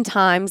 10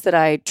 times that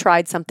I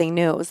tried something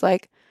new, it was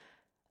like,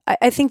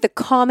 I think the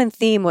common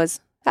theme was,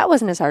 that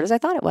wasn't as hard as I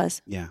thought it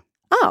was. Yeah.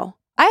 Oh,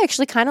 I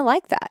actually kind of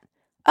like that.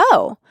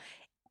 Oh,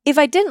 if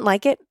I didn't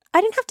like it, I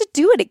didn't have to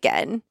do it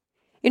again.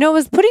 You know, I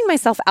was putting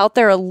myself out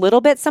there a little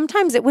bit.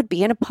 Sometimes it would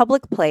be in a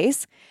public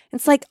place.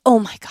 It's like, oh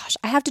my gosh,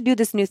 I have to do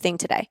this new thing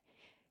today.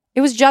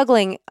 It was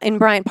juggling in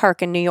Bryant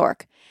Park in New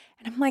York.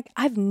 And I'm like,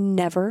 I've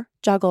never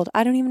juggled.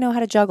 I don't even know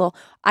how to juggle.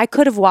 I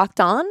could have walked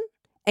on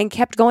and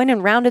kept going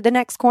and rounded the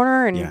next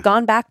corner and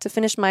gone back to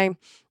finish my,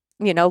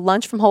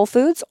 lunch from Whole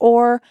Foods,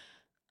 or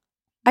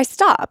I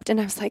stopped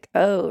and I was like,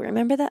 oh,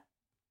 remember that?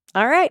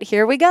 All right,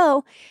 here we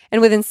go.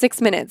 And within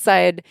 6 minutes, I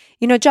had,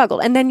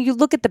 juggled. And then you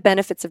look at the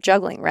benefits of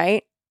juggling,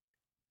 right?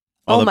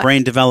 All the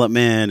brain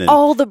development and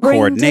all the brain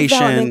coordination.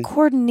 Development,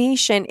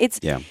 coordination. It's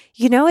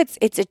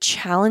it's a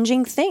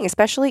challenging thing,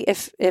 especially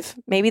if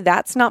maybe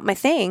that's not my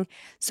thing.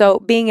 So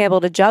being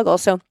able to juggle.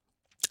 So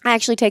I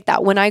actually take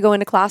that when I go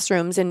into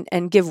classrooms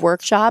and give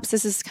workshops.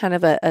 This is kind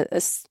of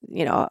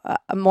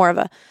a more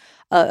of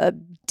a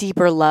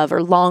deeper love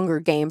or longer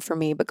game for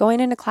me. But going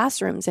into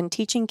classrooms and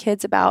teaching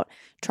kids about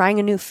trying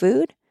a new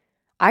food,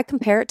 I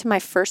compare it to my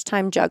first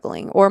time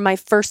juggling or my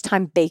first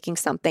time baking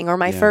something or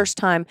my first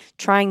time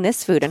trying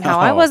this food, and how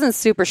I wasn't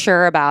super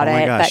sure about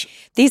it. Gosh. But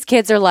these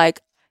kids are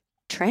like,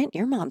 Trent,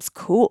 your mom's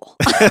cool.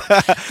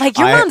 Like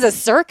your mom's a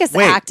circus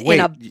act.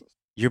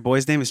 Your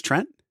boy's name is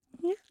Trent?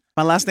 Yeah.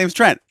 My last name's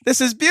Trent.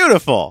 This is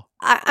beautiful.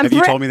 Have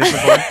you told me this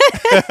before?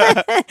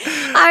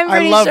 I'm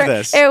pretty I love sure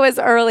this. It was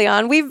early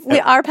on.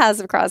 Our paths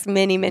have crossed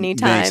many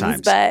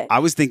times. But I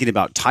was thinking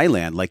about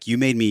Thailand. Like, you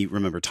made me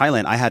remember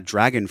Thailand. I had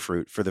dragon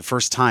fruit for the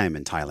first time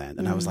in Thailand,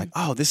 and I was like,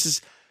 "Oh, this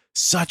is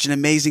such an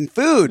amazing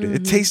food.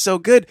 It tastes so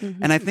good."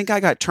 And I think I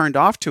got turned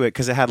off to it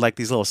because it had like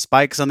these little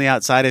spikes on the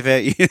outside of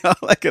it.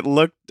 Like it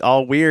looked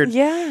all weird.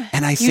 Yeah.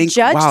 And I think,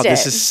 wow,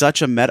 this is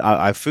such a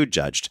I food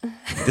judged.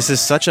 This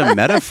is such a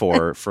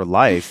metaphor for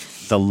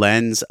life. The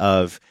lens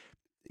of,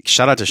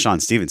 shout out to Sean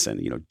Stevenson,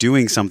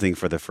 doing something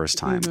for the first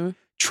time,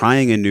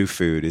 trying a new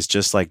food is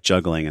just like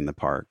juggling in the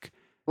park.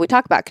 We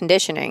talk about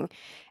conditioning.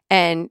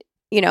 And,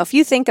 if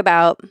you think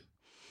about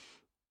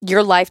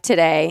your life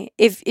today,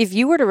 if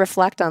you were to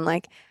reflect on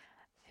like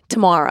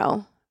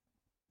tomorrow,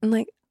 I'm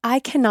like, I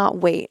cannot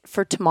wait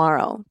for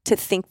tomorrow to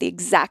think the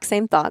exact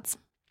same thoughts,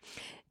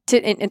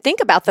 and think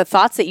about the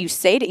thoughts that you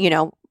say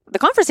to, the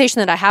conversation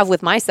that I have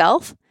with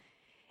myself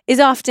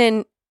is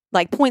often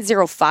like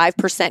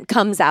 0.05%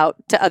 comes out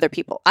to other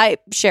people. I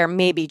share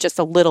maybe just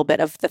a little bit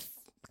of the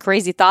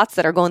crazy thoughts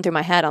that are going through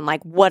my head on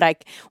like what I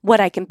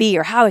can be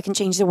or how I can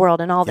change the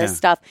world and all this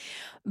stuff.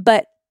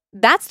 But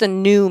that's the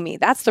new me.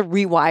 That's the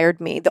rewired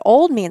me. The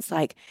old me, it's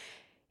like,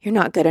 you're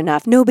not good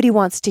enough. Nobody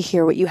wants to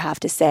hear what you have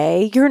to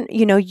say.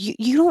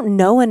 You don't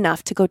know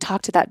enough to go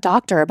talk to that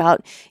doctor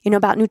about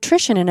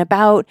nutrition and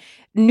about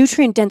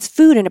nutrient dense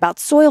food and about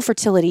soil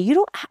fertility.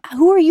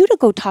 Who are you to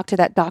go talk to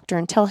that doctor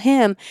and tell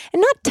him,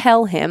 and not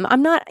tell him,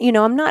 I'm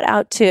not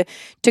out to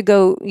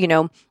go,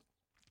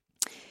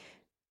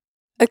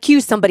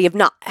 accuse somebody of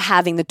not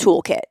having the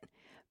toolkit,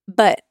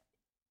 but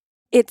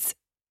it's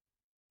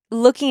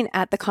looking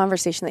at the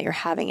conversation that you're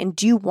having, and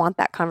do you want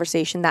that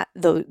conversation,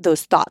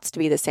 those thoughts to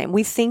be the same?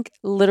 We think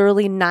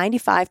literally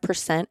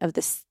 95% of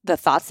the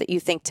thoughts that you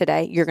think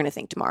today, you're going to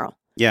think tomorrow.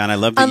 Yeah, and I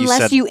love that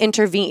unless you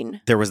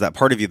intervene. There was that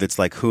part of you that's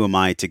like, who am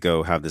I to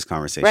go have this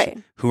conversation? Right.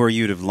 Who are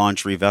you to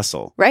launch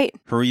Revessel? Right.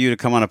 Who are you to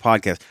come on a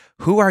podcast?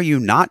 Who are you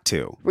not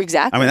to?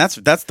 Exactly. I mean,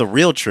 that's the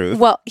real truth.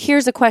 Well,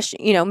 here's a question.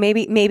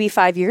 Maybe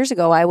 5 years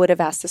ago, I would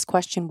have asked this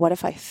question: what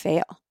if I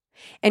fail?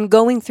 And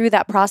going through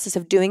that process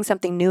of doing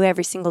something new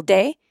every single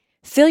day,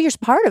 failure's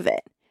part of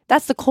it.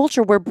 That's the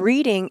culture we're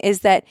breeding, is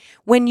that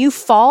when you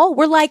fall,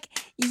 we're like,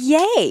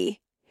 yay.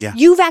 Yeah.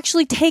 You've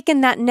actually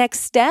taken that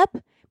next step,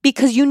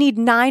 because you need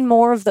 9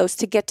 more of those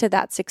to get to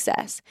that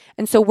success.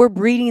 And so we're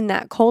breeding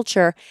that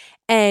culture.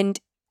 And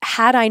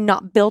had I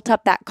not built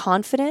up that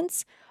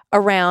confidence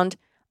around,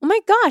 oh my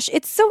gosh,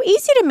 it's so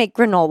easy to make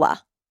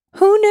granola.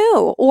 Who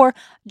knew? Or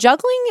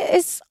juggling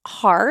is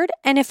hard.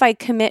 And if I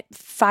commit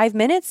 5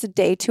 minutes a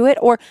day to it,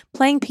 or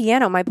playing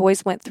piano, my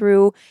boys went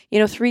through,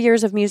 3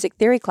 years of music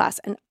theory class,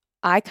 and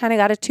I kind of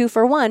got a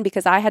 2-for-1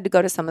 because I had to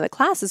go to some of the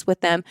classes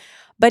with them.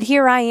 But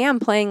here I am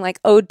playing like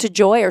Ode to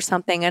Joy or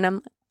something.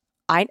 And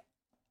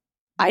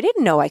I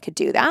didn't know I could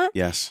do that.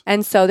 Yes.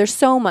 And so there's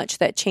so much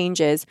that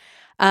changes.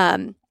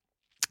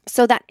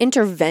 So that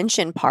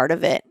intervention part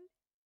of it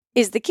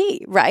is the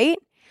key, right?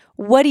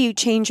 What do you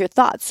change your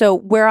thoughts? So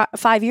where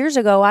 5 years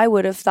ago, I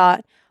would have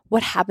thought,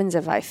 what happens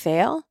if I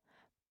fail?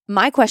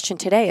 My question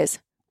today is,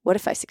 what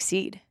if I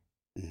succeed?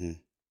 Mm-hmm.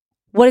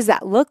 What does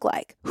that look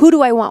like? Who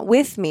do I want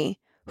with me?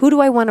 Who do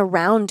I want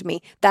around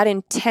me? That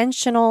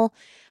intentional,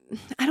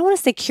 I don't want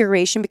to say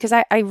curation, because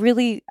I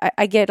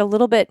get a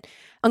little bit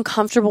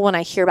uncomfortable when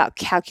I hear about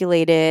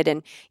calculated,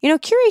 and,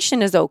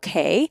 curation is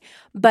okay,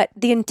 but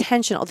the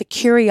intentional, the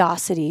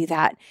curiosity,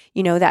 that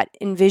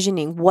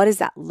envisioning, what does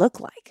that look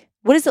like?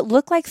 What does it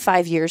look like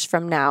 5 years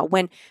from now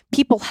when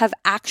people have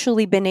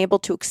actually been able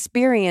to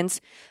experience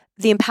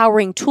the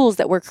empowering tools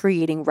that we're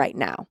creating right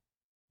now?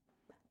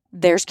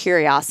 There's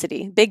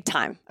curiosity, big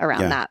time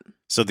around that.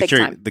 So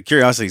the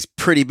curiosity is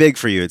pretty big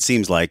for you, it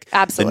seems like.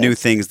 Absolutely. The new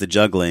things, the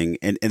juggling.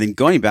 And then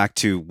going back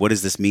to what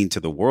does this mean to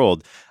the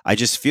world, I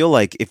just feel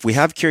like if we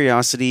have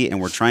curiosity and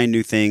we're trying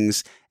new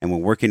things and we're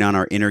working on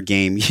our inner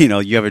game,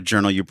 you have a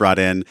journal you brought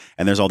in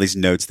and there's all these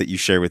notes that you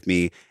share with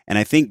me. And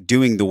I think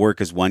doing the work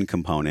is one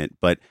component.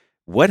 But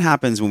what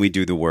happens when we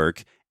do the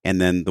work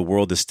and then the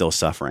world is still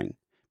suffering?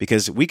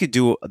 Because we could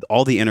do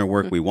all the inner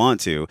work we want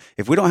to.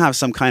 If we don't have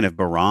some kind of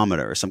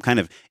barometer, some kind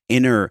of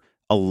inner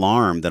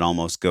alarm that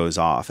almost goes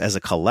off as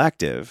a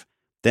collective,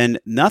 then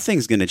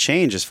nothing's going to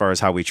change as far as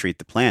how we treat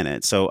the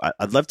planet. So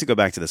I'd love to go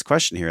back to this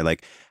question here,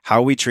 like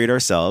how we treat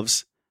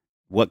ourselves,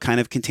 what kind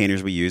of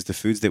containers we use, the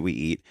foods that we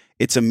eat.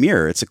 It's a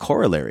mirror. It's a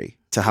corollary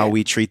to how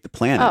we treat the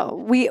planet. Oh,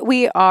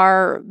 we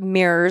are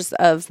mirrors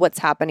of what's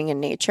happening in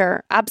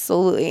nature.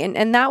 Absolutely.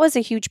 And that was a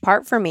huge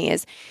part for me.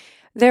 Is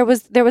there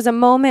was a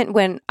moment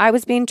when I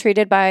was being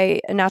treated by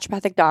a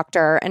naturopathic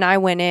doctor, and I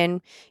went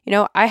in,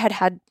 I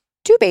had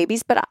 2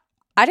 babies, but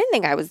I didn't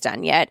think I was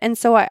done yet. And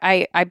so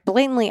I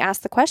blatantly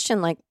asked the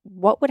question, like,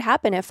 what would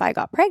happen if I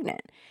got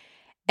pregnant?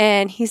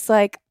 And he's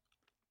like,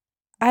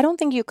 I don't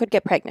think you could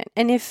get pregnant.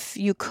 And if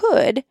you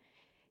could,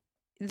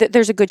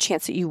 there's a good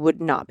chance that you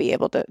would not be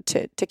able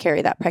to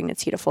carry that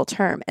pregnancy to full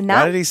term. And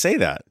why did he say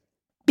that?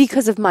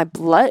 Because of my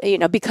blood,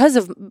 because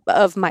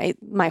of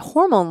my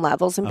hormone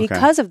levels, and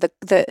because of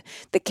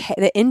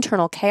the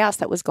internal chaos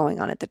that was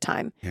going on at the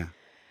time. Yeah.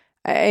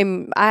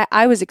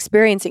 I was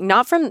experiencing,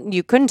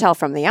 you couldn't tell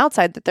from the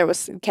outside that there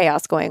was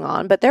chaos going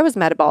on, but there was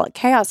metabolic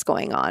chaos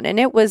going on, and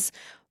it was,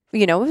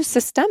 it was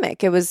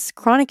systemic. It was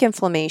chronic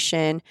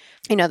inflammation.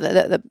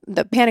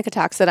 The panic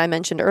attacks that I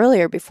mentioned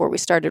earlier before we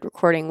started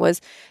recording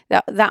was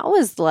that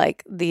was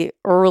like the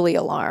early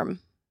alarm.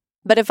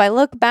 But if I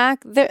look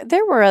back,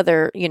 there were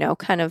other,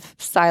 kind of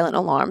silent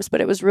alarms, but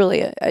it was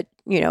really a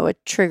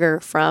trigger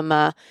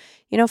from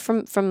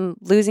from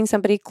losing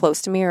somebody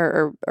close to me,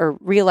 or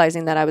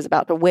realizing that I was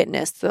about to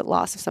witness the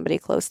loss of somebody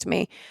close to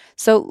me.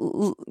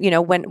 So,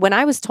 when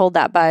I was told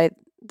that by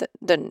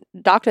the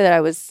doctor that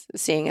I was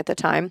seeing at the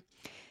time,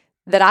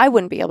 that I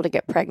wouldn't be able to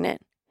get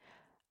pregnant,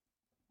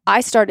 I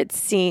started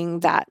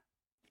seeing that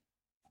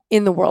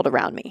in the world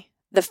around me.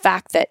 The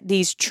fact that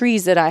these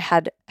trees that I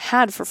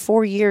had for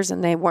 4 years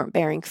and they weren't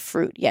bearing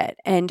fruit yet.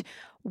 And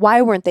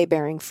why weren't they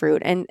bearing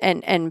fruit?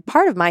 And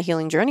part of my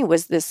healing journey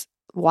was this,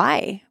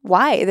 why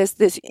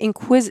this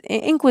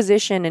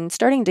inquisition, and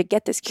starting to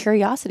get this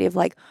curiosity of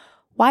like,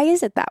 why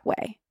is it that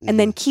way? And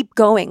then keep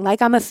going. Like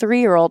I'm a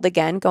 3-year-old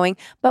again going,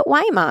 but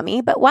why,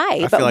 mommy? But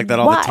why? I feel like that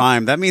all the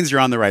time. That means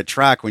you're on the right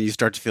track when you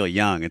start to feel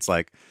young. It's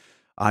like,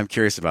 I'm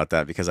curious about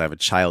that because I have a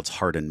child's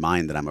heart and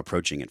mind that I'm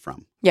approaching it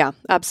from. Yeah,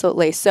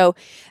 absolutely. So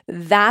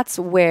that's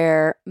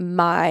where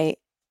my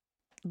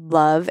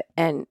love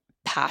and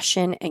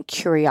passion and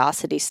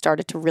curiosity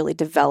started to really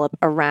develop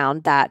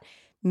around that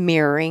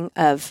mirroring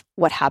of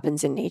what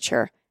happens in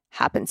nature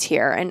happens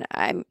here. And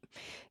I'm,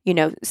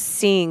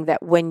 seeing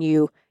that when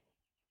you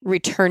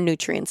return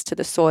nutrients to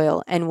the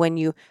soil and when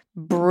you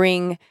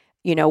bring,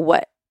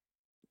 what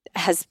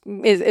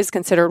is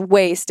considered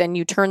waste and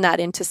you turn that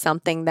into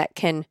something that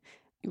can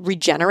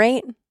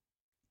regenerate,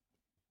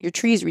 your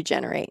trees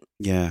regenerate.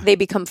 Yeah. They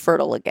become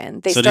fertile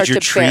again. They so start did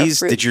your to bear trees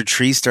fruit. did your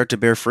trees start to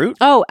bear fruit?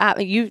 Oh,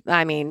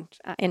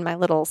 in my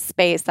little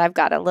space, I've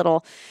got a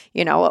little,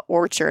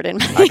 orchard in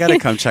my I got to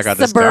come check out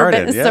this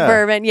garden. Yeah.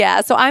 Suburban.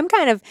 Yeah. So I'm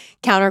kind of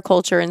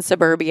counterculture in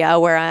suburbia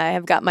where I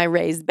have got my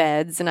raised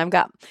beds and I've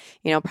got,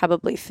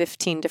 probably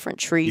 15 different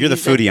trees. You're the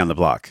foodie on the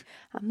block.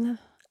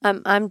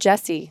 I'm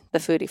Jessie, the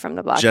foodie from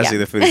the block. Jessie,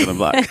 the foodie from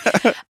the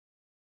block.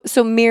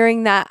 So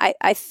mirroring that,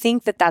 I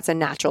think that that's a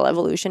natural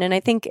evolution. And I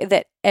think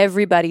that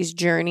everybody's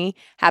journey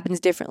happens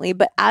differently.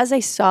 But as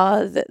I saw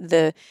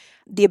the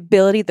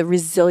ability, the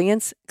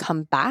resilience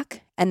come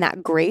back and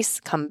that grace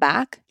come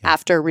back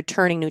after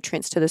returning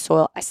nutrients to the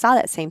soil, I saw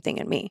that same thing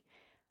in me.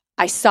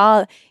 I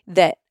saw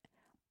that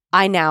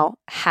I now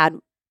had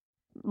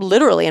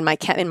literally in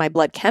my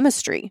blood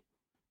chemistry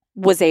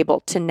was able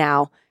to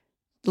now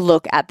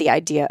look at the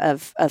idea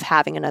of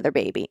having another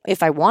baby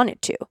if I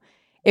wanted to.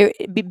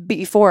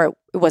 Before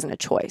it wasn't a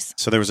choice.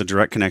 So there was a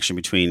direct connection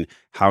between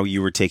how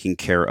you were taking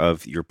care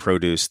of your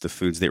produce, the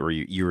foods that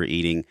you were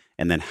eating,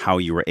 and then how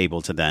you were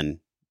able to then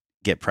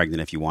get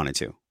pregnant if you wanted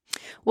to.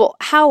 Well,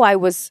 how I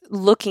was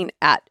looking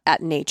at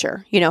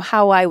nature,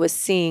 how I was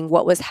seeing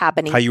what was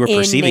happening how you were in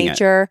perceiving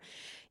nature,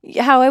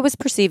 how I was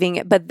perceiving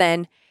it, but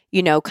then,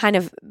 kind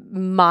of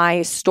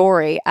my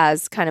story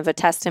as kind of a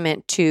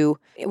testament to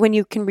when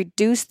you can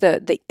reduce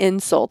the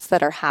insults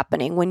that are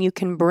happening, when you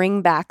can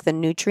bring back the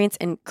nutrients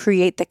and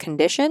create the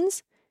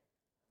conditions,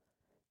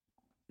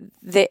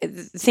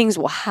 things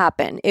will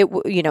happen.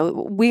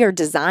 We are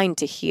designed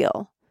to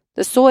heal.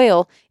 The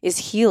soil is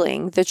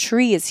healing. The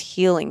tree is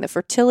healing. The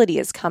fertility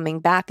is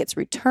coming back. It's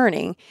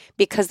returning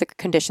because the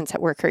conditions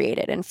that were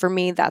created. And for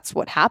me, that's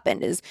what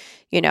happened is,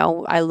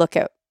 I look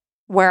at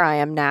where I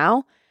am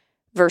now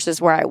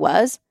versus where I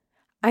was.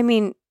 I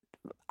mean,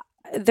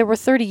 there were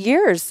 30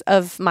 years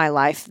of my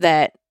life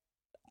that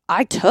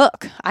I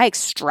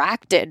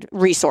extracted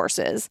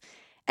resources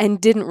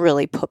and didn't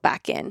really put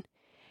back in.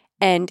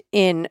 And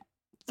in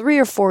 3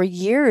 or 4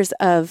 years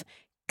of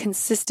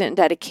consistent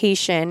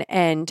dedication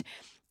and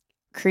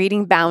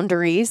creating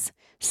boundaries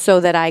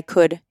so that I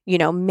could,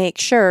 make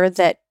sure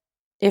that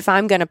if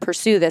I'm going to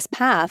pursue this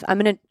path, I'm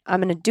going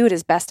to do it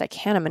as best I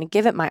can. I'm going to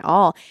give it my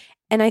all.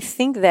 And I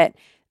think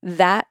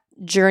that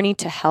journey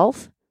to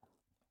health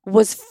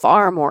was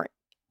far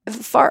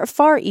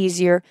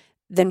easier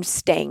than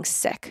staying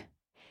sick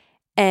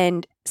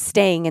and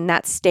staying in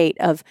that state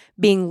of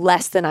being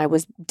less than I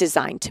was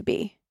designed to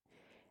be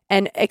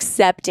and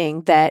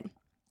accepting that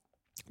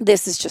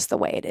this is just the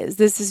way it is.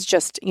 This is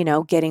just,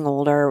 getting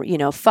older,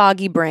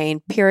 foggy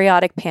brain,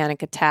 periodic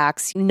panic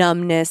attacks,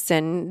 numbness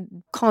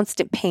and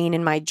constant pain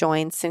in my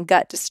joints and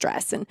gut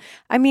distress. And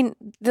I mean,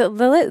 the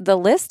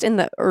list in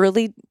the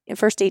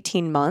first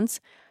 18 months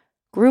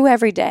grew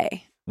every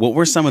day. What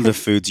were some of the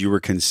foods you were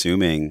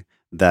consuming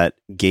that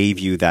gave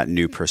you that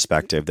new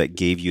perspective, that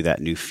gave you that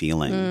new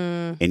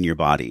feeling in your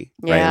body?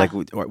 Yeah. Right?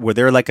 Like, were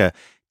there like a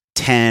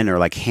 10 or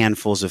like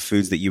handfuls of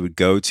foods that you would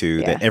go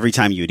to that every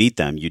time you'd eat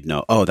them, you'd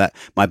know, oh, that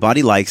my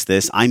body likes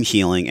this, I'm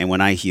healing. And when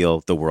I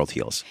heal, the world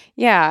heals.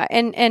 Yeah.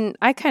 And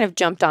I kind of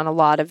jumped on a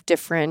lot of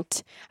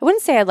different, I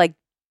wouldn't say I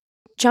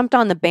jumped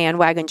on the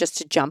bandwagon just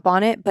to jump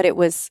on it, but it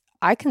was,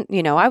 I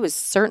was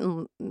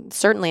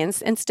certainly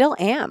and still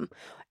am.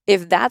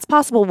 If that's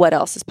possible, what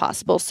else is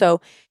possible?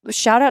 So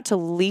shout out to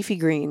leafy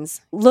greens,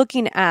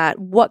 looking at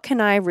what can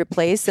I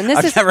replace? And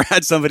I've never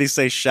had somebody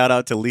say shout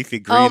out to leafy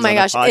greens. Oh my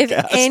gosh. If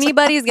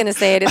anybody's going to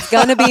say it, it's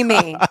going to be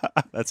me.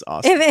 That's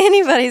awesome. If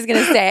anybody's going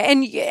to say it,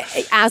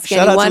 and ask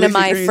Shout any one of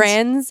my greens.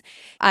 friends,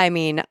 I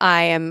mean,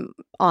 I am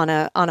on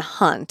a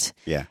hunt.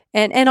 Yeah.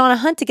 And on a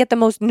hunt to get the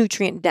most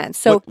nutrient dense.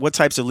 So what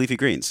types of leafy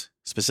greens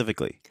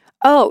specifically?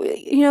 Oh,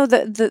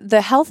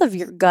 the health of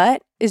your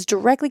gut is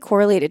directly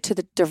correlated to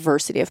the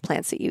diversity of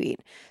plants that you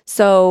eat.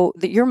 So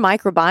your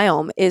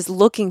microbiome is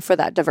looking for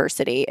that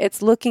diversity.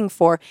 It's looking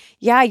for,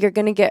 you're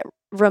going to get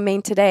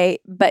romaine today,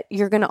 but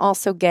you're going to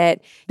also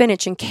get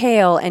spinach and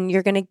kale, and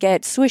you're going to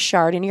get Swiss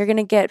chard, and you're going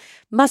to get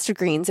mustard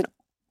greens and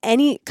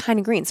any kind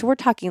of green. So we're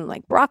talking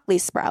like broccoli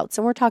sprouts,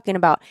 and we're talking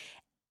about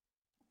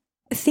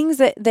things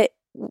that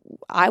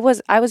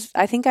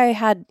I think I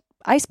had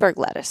iceberg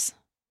lettuce.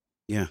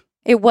 Yeah.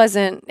 It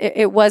wasn't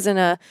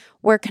a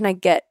where can I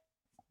get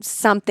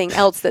something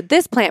else that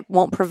this plant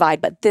won't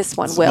provide, but this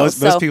one will.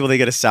 Most people, they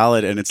get a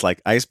salad and it's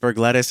like iceberg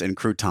lettuce and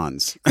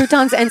croutons.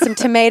 Croutons and some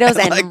tomatoes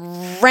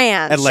and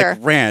ranch.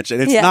 And ranch. And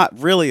it's not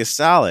really a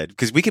salad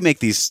because we can make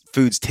these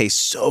foods taste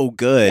so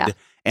good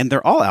And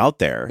they're all out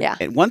there. Yeah.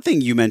 And one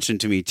thing you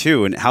mentioned to me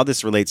too, and how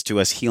this relates to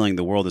us healing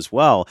the world as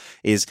well,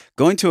 is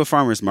going to a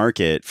farmer's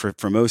market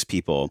for most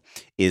people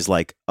is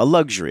like a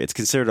luxury. It's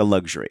considered a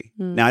luxury.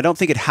 Now, I don't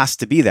think it has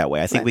to be that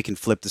way. I think we can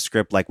flip the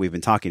script like we've been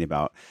talking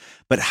about.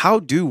 But how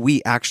do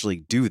we actually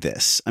do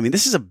this? I mean,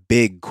 this is a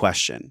big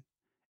question.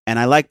 And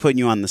I like putting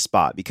you on the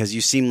spot because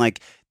you seem like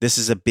this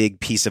is a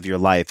big piece of your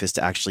life, is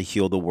to actually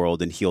heal the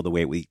world and heal the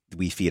way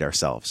we feed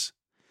ourselves.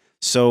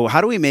 So how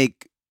do we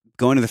make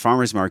going to the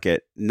farmer's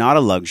market not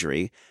a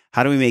luxury?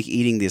 How do we make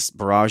eating this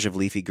barrage of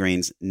leafy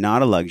greens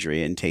not a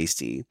luxury and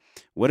tasty?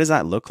 What does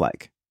that look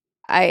like?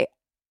 I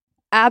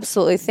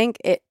absolutely think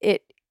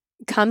it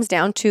comes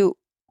down to,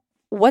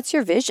 what's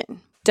your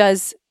vision?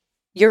 Does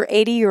your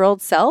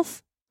 80-year-old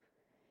self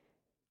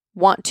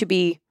want to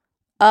be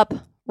up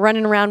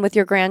running around with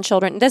your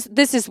grandchildren?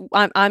 This is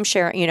I'm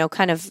sharing,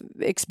 kind of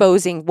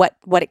exposing what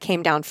it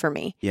came down for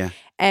me. Yeah.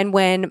 And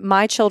when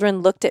my children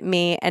looked at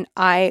me and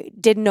I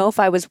didn't know if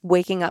I was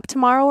waking up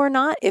tomorrow or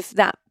not, if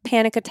that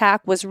panic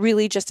attack was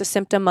really just a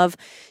symptom of,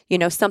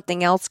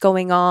 something else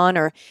going on,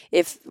 or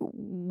if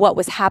what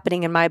was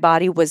happening in my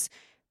body was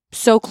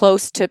so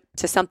close to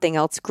something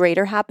else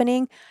greater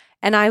happening.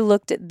 And I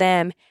looked at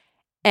them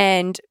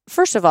and,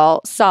 first of all,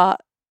 saw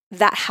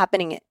that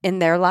happening in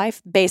their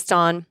life based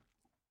on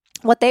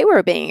what they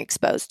were being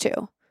exposed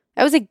to.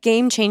 That was a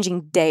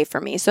game-changing day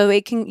for me. So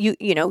it can,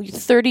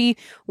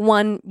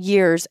 31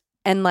 years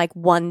and like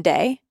one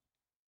day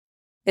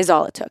is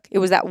all it took. It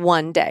was that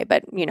one day,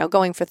 but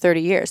going for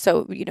 30 years.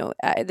 So,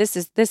 this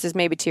is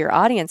maybe to your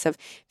audience of,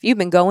 if you've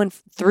been going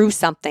through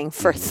something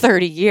for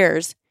 30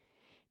 years,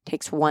 it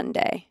takes one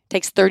day, it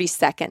takes 30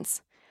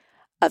 seconds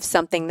of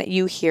something that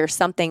you hear,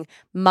 something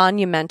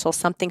monumental,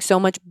 something so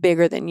much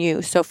bigger than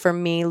you. So for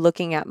me,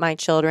 looking at my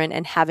children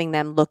and having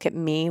them look at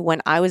me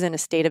when I was in a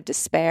state of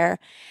despair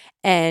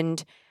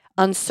and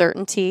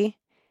uncertainty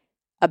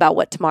about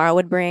what tomorrow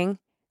would bring,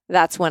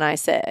 that's when I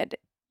said,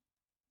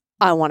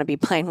 I want to be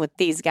playing with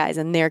these guys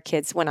and their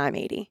kids when I'm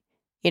 80.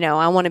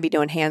 I want to be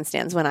doing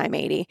handstands when I'm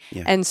 80.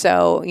 Yeah. And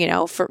so,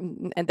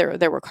 and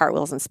there were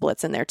cartwheels and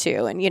splits in there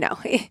too. And,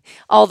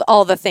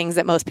 all the things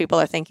that most people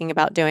are thinking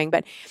about doing.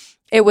 But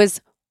it was,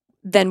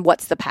 then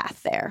what's the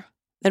path there?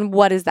 Then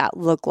what does that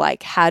look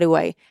like? How do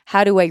I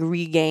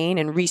regain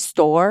and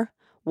restore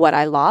what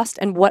I lost,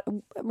 and what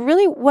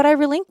I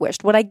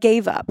relinquished, what I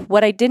gave up,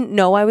 what I didn't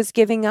know I was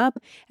giving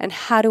up, and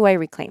how do I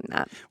reclaim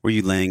that? Were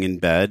you laying in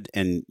bed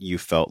and you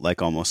felt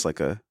like almost like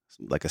a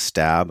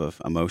stab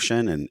of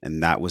emotion,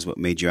 and that was what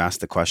made you ask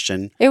the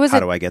question,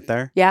 how do I get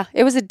there? Yeah,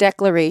 it was a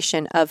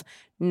declaration of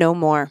no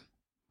more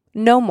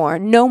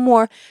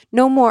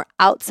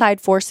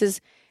outside forces,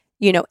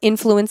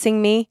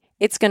 influencing me.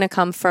 It's going to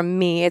come from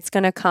me. It's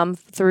going to come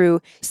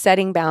through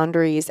setting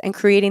boundaries and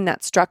creating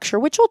that structure,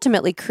 which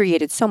ultimately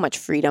created so much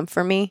freedom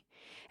for me.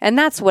 And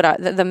that's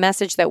what the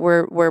message that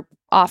we're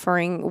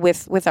offering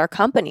with our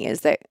company is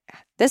that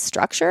this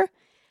structure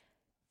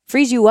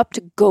frees you up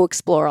to go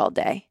explore all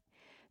day.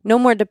 No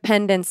more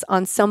dependence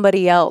on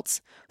somebody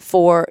else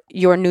for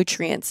your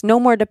nutrients. No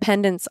more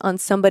dependence on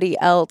somebody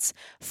else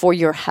for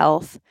your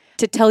health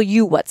to tell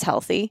you what's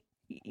healthy.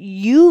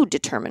 You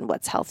determine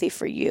what's healthy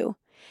for you.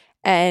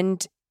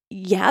 And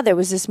yeah, there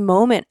was this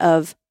moment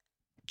of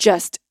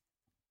just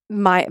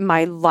my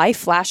life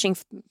flashing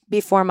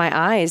before my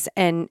eyes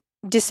and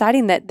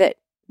deciding that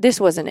this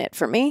wasn't it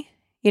for me.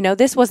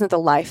 This wasn't the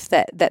life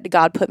that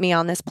God put me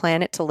on this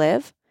planet to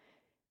live.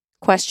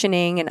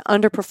 Questioning and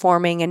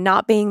underperforming and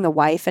not being the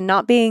wife and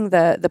not being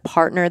the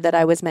partner that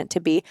I was meant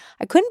to be.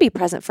 I couldn't be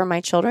present for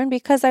my children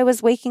because I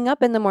was waking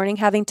up in the morning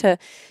having to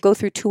go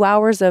through 2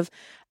 hours of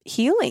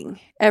healing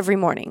every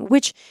morning,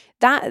 which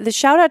the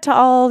shout out to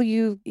all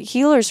you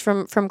healers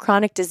from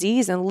chronic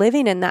disease and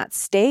living in that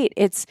state.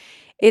 It's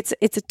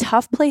a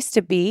tough place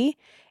to be.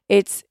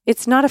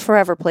 It's not a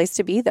forever place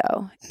to be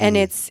though. And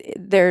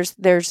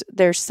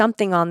there's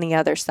something on the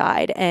other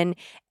side. And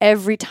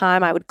every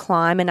time I would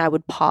climb and I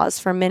would pause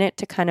for a minute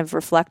to kind of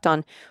reflect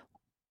on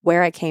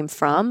where I came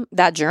from,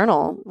 that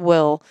journal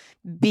will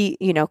be,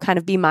 kind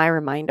of be my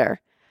reminder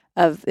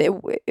of it.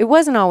 It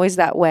wasn't always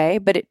that way,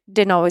 but it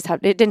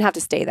didn't have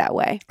to stay that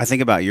way. I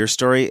think about your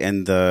story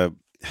and the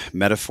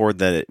metaphor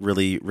that it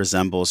really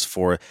resembles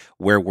for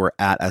where we're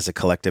at as a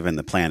collective in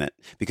the planet.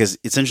 Because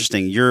it's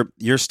interesting,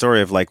 your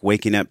story of like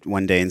waking up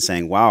one day and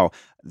saying, wow,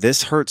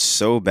 this hurts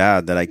so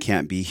bad that I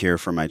can't be here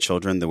for my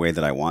children the way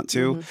that I want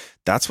to. Mm-hmm.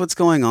 That's what's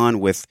going on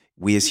with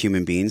we as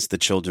human beings, the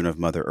children of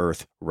Mother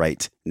Earth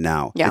right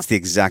now. Yeah. It's the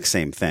exact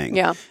same thing.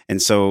 Yeah.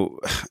 And so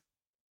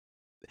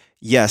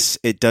yes,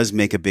 it does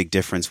make a big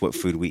difference what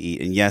food we eat.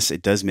 And yes,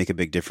 it does make a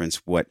big difference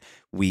what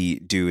we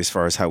do as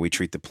far as how we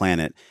treat the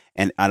planet.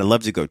 And I'd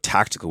love to go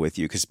tactical with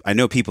you because I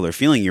know people are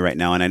feeling you right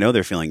now and I know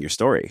they're feeling your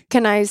story.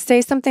 Can I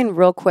say something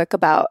real quick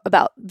about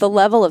the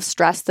level of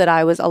stress that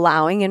I was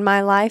allowing in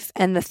my life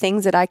and the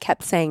things that I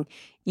kept saying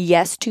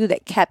yes to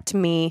that kept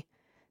me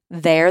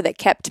there, that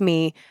kept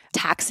me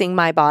taxing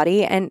my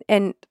body? And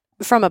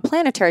from a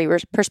planetary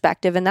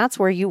perspective, and that's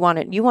where you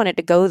wanted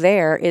to go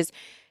there, is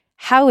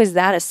how is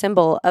that a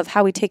symbol of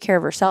how we take care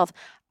of ourselves?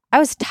 I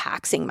was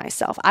taxing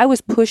myself. I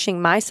was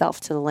pushing myself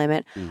to the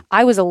limit.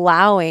 I was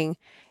allowing,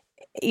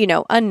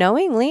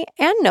 unknowingly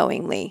and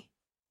knowingly,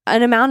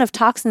 an amount of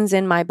toxins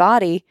in my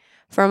body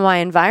from my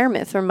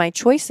environment, from my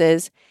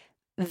choices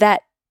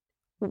that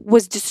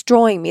was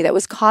destroying me, that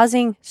was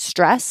causing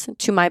stress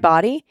to my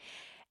body.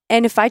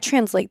 And if I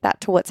translate that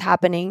to what's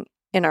happening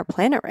in our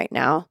planet right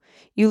now,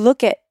 you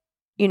look at,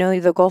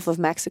 the Gulf of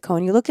Mexico,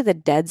 and you look at the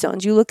dead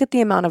zones, you look at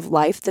the amount of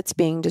life that's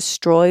being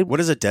destroyed. What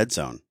is a dead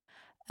zone?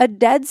 A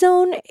dead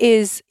zone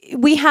is,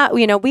 we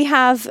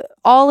have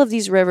all of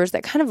these rivers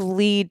that kind of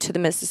lead to the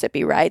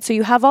Mississippi, right? So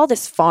you have all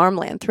this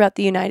farmland throughout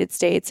the United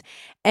States,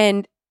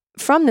 and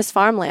from this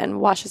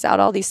farmland washes out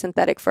all these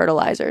synthetic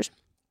fertilizers.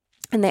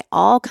 And they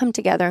all come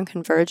together and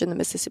converge in the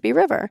Mississippi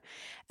River.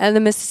 And the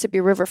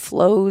Mississippi River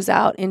flows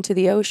out into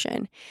the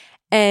ocean.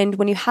 And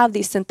when you have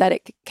these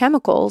synthetic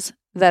chemicals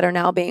that are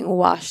now being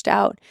washed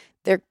out,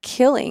 they're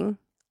killing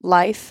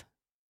life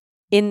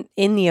in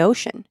the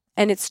ocean.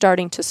 And it's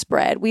starting to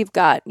spread. We've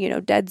got,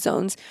 dead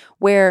zones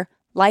where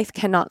life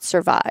cannot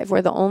survive,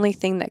 where the only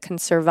thing that can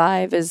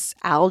survive is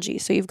algae.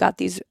 So you've got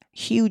these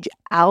huge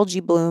algae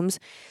blooms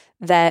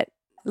that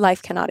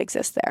life cannot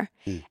exist there.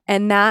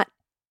 And that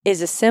is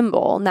a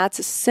symbol, and that's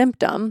a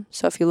symptom.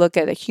 So if you look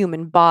at a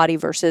human body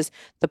versus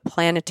the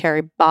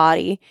planetary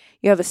body,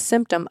 you have a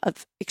symptom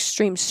of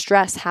extreme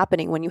stress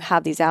happening when you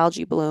have these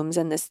algae blooms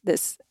and this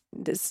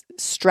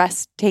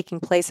stress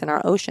taking place in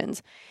our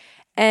oceans.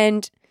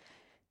 And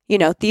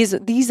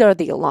these are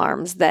the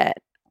alarms that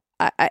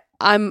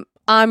I'm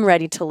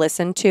ready to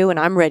listen to, and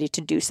I'm ready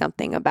to do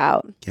something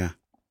about.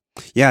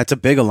 Yeah, it's a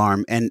big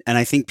alarm. And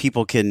I think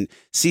people can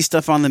see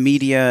stuff on the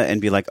media and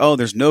be like, oh,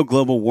 there's no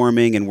global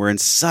warming. And we're in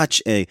such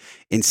a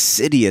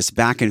insidious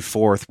back and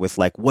forth with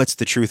like, what's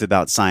the truth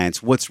about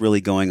science? What's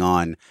really going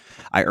on?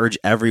 I urge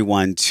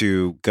everyone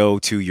to go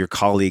to your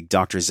colleague,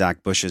 Dr.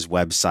 Zach Bush's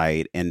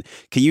website. And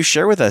can you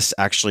share with us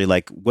actually,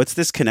 like, what's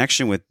this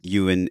connection with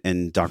you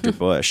and Dr.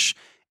 Bush?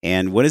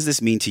 And what does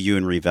this mean to you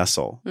and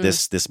Revessel?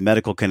 This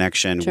medical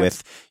connection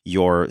with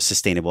your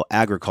sustainable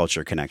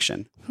agriculture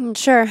connection?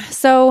 Sure.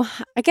 So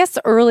I guess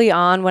early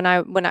on, when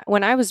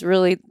I was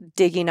really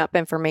digging up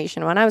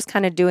information, when I was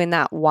kind of doing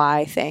that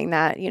why thing,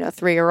 that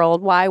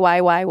 3-year-old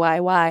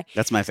why.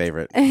 That's my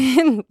favorite.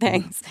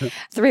 Thanks.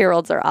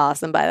 3-year-olds are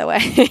awesome, by the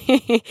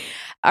way.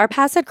 Our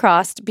paths had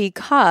crossed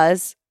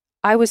because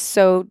I was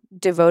so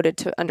devoted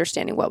to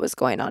understanding what was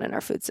going on in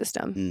our food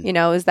system.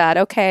 Is that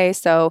okay?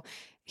 So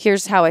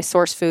here's how I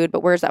source food,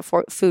 but where's that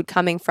food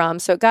coming from?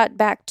 So it got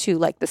back to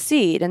like the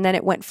seed, and then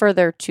it went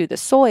further to the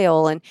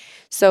soil. And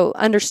so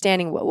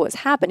understanding what was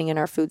happening in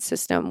our food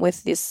system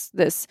with this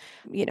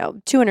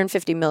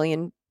 250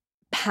 million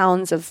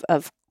pounds of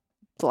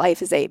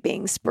glyphosate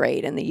being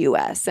sprayed in the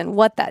US and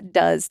what that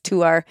does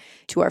to our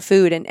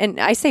food. And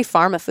I say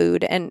pharma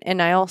food,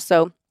 and I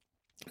also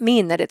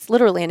mean that it's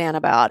literally an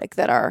antibiotic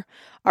that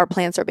our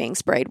plants are being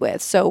sprayed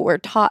with. So we're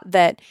taught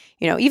that,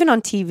 even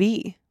on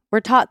TV,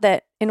 we're taught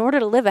that in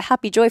order to live a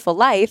happy, joyful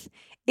life,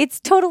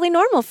 it's totally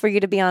normal for you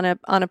to be on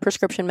a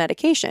prescription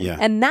medication.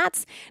 And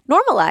that's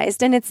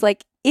normalized. And it's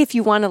like, if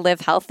you want to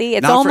live healthy,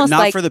 it's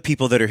not for the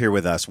people that are here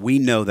with us. We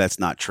know that's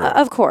not true.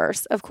 Of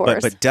course.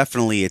 But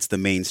definitely it's the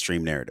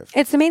mainstream narrative.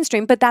 It's the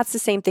mainstream, but that's the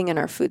same thing in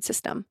our food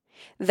system.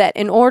 That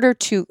in order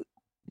to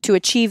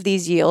achieve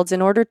these yields,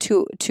 in order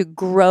to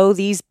grow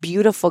these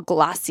beautiful,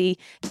 glossy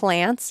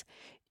plants,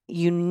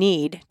 you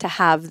need to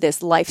have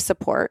this life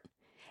support.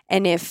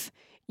 And if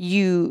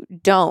you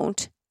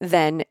don't,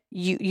 then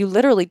you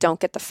literally don't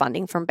get the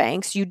funding from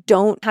banks. You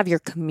don't have your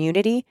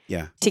community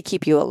to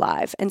keep you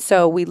alive. And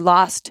so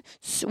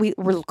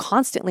we're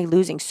constantly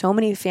losing so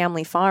many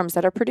family farms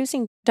that are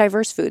producing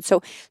diverse food.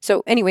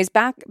 So anyways,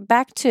 back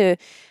to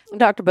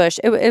Dr. Bush,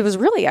 it was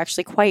really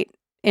actually quite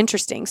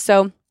interesting.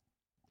 So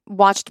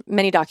watched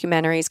many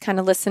documentaries, kind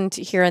of listened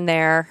here and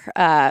there,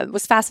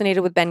 was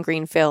fascinated with Ben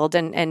Greenfield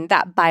and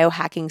that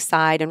biohacking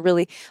side, and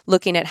really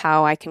looking at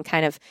how I can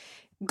kind of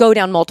go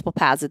down multiple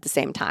paths at the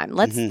same time.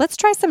 Let's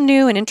try some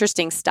new and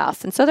interesting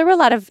stuff. And so there were a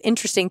lot of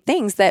interesting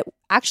things that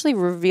actually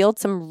revealed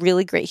some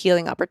really great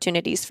healing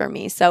opportunities for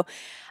me. So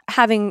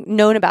having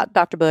known about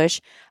Dr. Bush,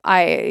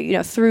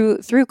 I,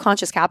 through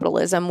Conscious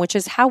Capitalism, which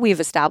is how we've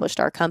established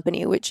our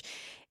company, which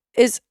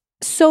is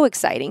so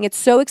exciting. It's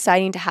so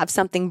exciting to have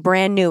something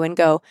brand new and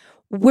go,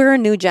 we're a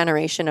new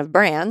generation of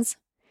brands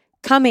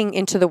coming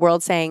into the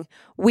world saying,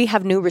 we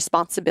have new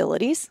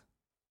responsibilities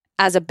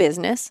as a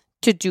business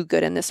to do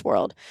good in this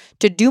world,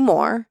 to do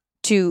more,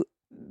 to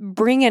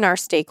bring in our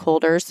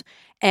stakeholders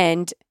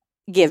and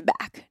give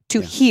back,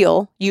 to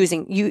heal,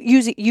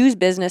 use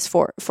business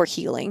for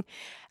healing.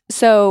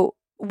 So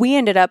we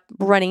ended up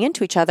running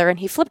into each other, and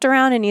he flipped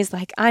around and he's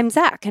like, I'm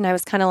Zach. And I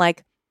was kind of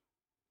like,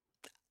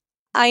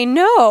 I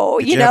know.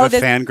 Did you have a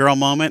fangirl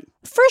moment?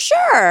 For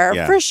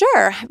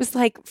sure. I was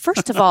like,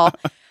 first of all,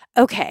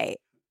 okay.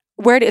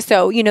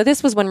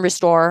 This was when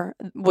Restore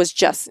was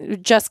just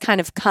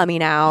kind of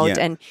coming out,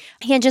 and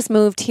he had just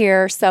moved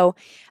here. So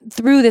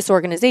through this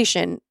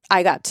organization,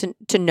 I got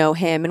to know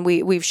him, and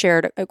we've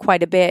shared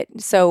quite a bit.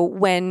 So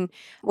when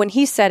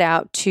he set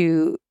out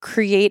to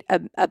create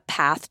a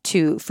path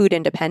to food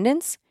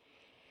independence,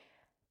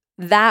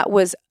 that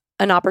was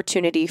an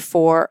opportunity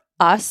for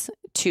us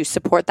to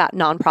support that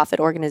nonprofit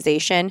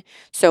organization.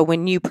 So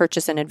when you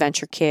purchase an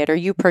adventure kit or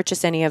you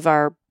purchase any of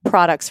our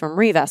products from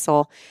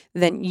Revessel,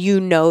 then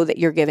you know that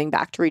you're giving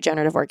back to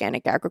regenerative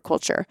organic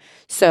agriculture.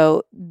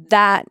 So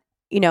that,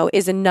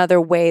 is another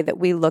way that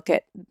we look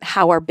at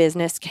how our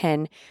business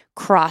can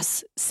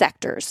cross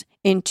sectors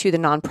into the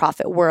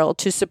nonprofit world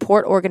to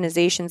support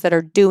organizations that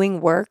are doing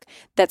work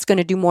that's going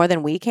to do more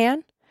than we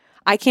can.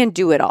 I can't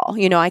do it all.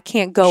 I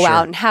can't go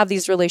out and have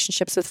these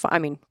relationships with,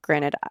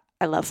 granted,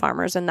 I love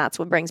farmers, and that's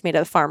what brings me to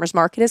the farmers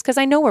market, is because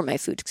I know where my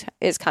food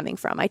is coming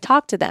from. I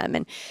talk to them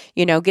and,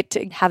 get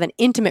to have an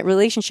intimate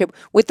relationship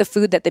with the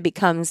food that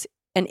becomes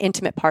an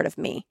intimate part of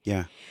me.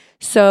 Yeah.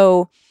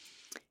 So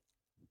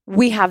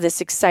we have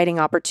this exciting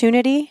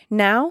opportunity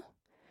now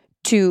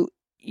to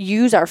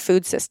use our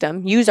food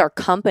system, use our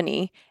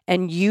company,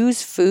 and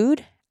use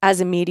food as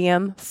a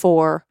medium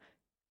for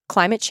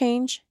climate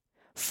change,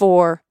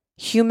 for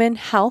human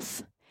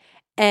health.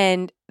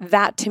 And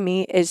that to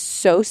me is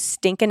so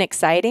stinking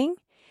exciting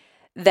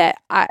that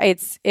I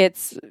just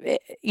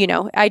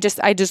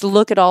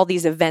look at all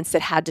these events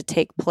that had to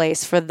take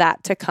place for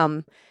that to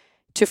come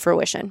to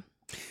fruition.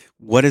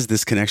 What is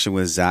this connection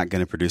with Zach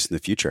going to produce in the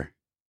future?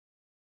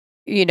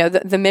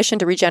 The mission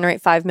to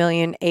regenerate 5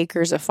 million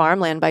acres of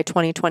farmland by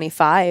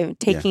 2025,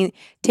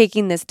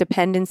 taking this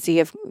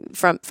dependency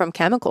from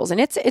chemicals,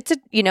 and it's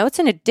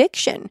an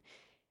addiction.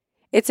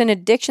 It's an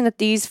addiction that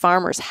these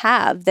farmers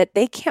have that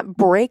they can't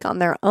break on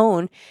their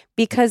own,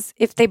 because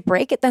if they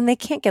break it, then they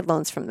can't get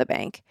loans from the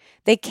bank.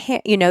 They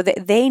can't,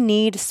 they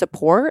need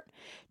support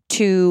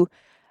to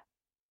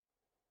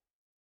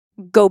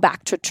go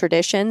back to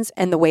traditions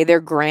and the way their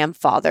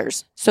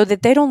grandfathers, so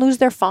that they don't lose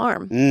their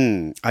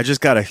farm. I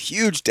just got a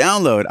huge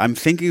download. I'm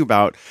thinking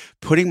about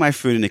putting my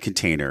food in a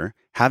container,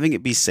 having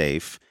it be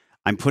safe.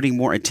 I'm putting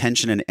more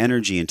attention and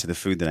energy into the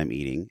food that I'm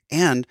eating,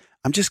 and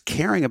I'm just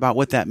caring about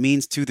what that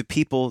means to the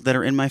people that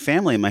are in my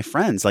family and my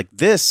friends. Like,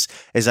 this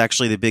is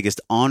actually the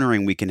biggest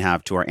honoring we can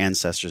have to our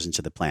ancestors and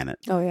to the planet.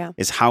 Oh, yeah.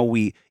 Is how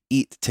we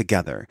eat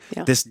together.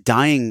 Yeah. This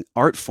dying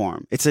art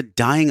form. It's a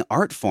dying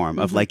art form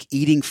of like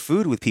eating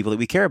food with people that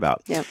we care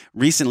about. Yep.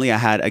 Recently, I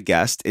had a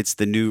guest. It's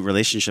the new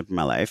relationship in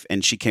my life.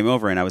 And she came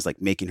over and I was like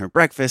making her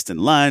breakfast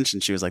and lunch.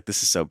 And she was like,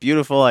 this is so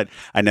beautiful. I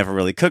never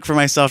really cook for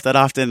myself that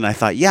often. And I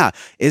thought, yeah,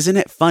 isn't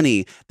it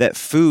funny that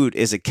food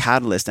is a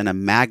catalyst and a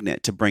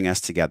magnet to bring us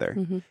together?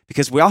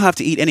 Because we all have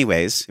to eat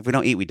anyways. If we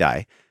don't eat, we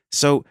die.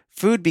 So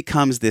food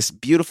becomes this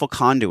beautiful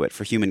conduit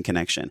for human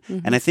connection.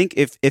 And I think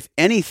if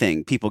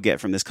anything people get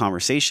from this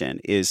conversation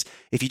is,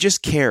 if you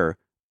just care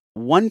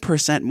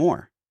 1%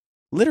 more,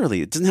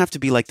 literally, it doesn't have to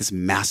be like this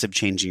massive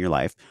change in your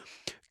life.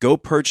 Go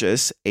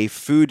purchase a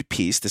food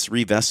piece, this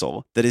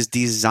Revessel, that is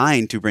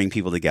designed to bring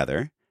people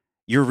together.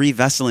 You're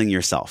revesseling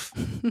yourself.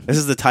 This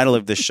is the title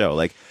of this show.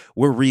 Like,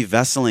 we're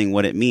revesseling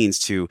what it means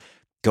to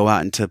go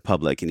out into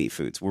public and eat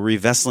foods. We're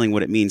revesseling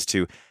what it means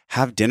to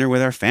have dinner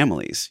with our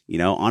families,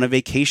 on a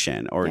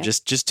vacation, or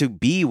just to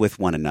be with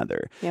one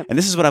another. Yep. And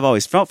this is what I've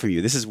always felt from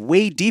you. This is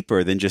way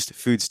deeper than just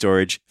food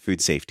storage,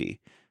 food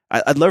safety.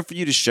 I'd love for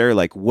you to share,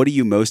 like, what are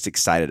you most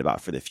excited about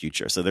for the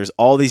future? So there's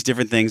all these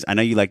different things. I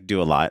know you like to do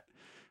a lot.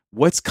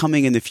 What's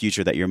coming in the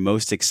future that you're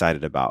most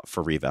excited about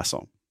for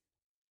Revessel?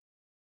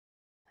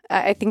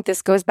 I think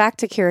this goes back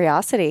to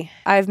curiosity.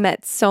 I've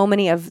met so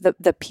many of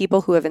the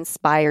people who have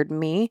inspired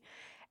me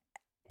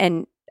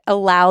and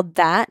allowed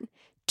that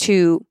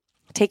to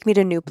take me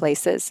to new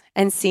places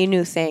and see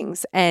new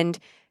things. And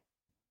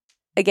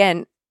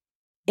again,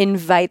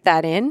 invite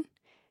that in,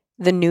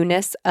 the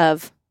newness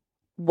of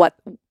what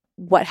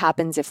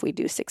happens if we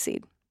do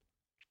succeed.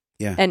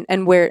 Yeah.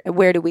 And where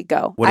do we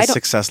go? What does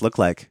success look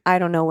like? I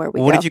don't know where we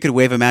go. What if you could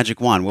wave a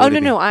magic wand?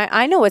 No.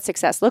 I know what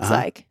success looks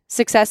like.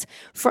 Success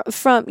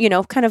from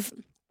kind of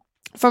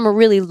from a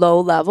really low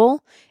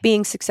level,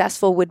 being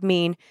successful would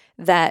mean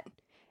that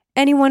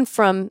anyone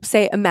from,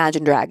 say,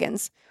 Imagine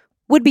Dragons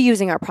would be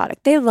using our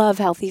product. They love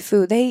healthy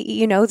food. They,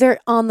 they're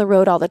on the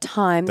road all the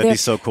time. That'd be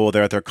so cool.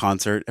 They're at their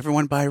concert.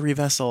 Everyone buy a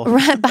Revessel.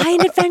 Right, buy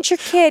an adventure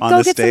kit.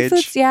 Go get some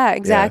food. Yeah,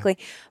 exactly.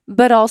 Yeah.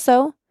 But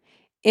also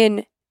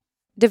in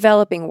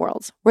developing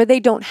worlds where they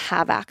don't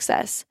have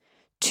access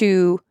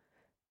to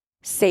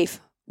safe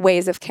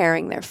ways of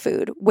carrying their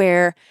food,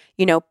 where,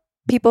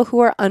 people who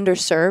are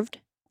underserved,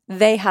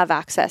 they have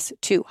access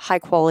to high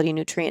quality,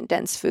 nutrient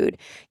dense food.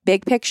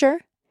 Big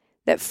picture,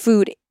 that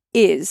food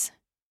is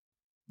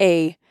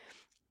a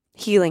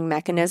healing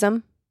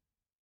mechanism,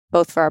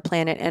 both for our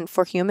planet and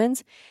for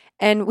humans.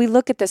 And we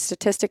look at the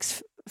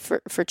statistics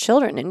for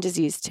children in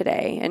disease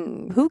today,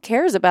 and who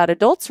cares about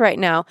adults right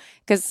now?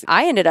 Because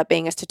I ended up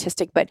being a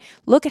statistic, but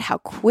look at how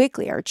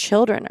quickly our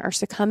children are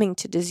succumbing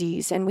to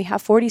disease. And we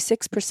have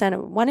 46%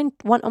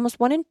 of almost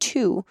one in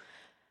two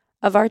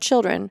of our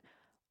children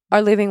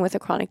are living with a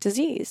chronic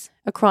disease,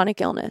 a chronic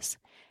illness.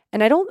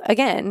 And I don't,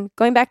 again,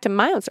 going back to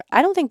my own story,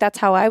 I don't think that's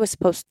how I was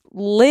supposed to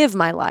live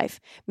my life.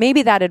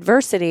 Maybe that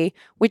adversity,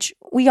 which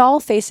we all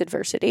face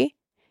adversity.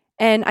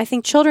 And I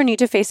think children need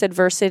to face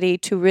adversity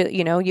to really,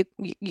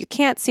 you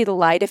can't see the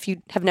light if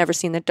you have never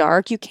seen the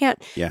dark. You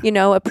can't,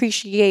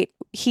 appreciate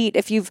heat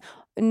if you've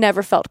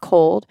never felt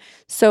cold.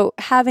 So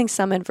having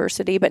some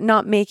adversity, but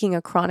not making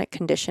a chronic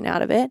condition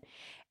out of it.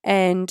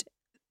 And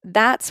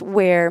that's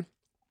where,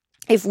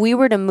 if we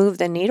were to move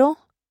the needle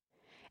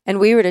and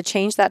we were to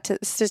change that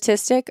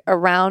statistic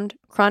around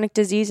chronic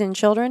disease in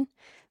children,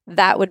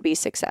 that would be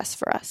success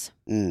for us.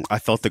 I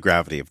felt the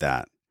gravity of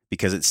that,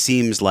 because it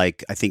seems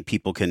like I think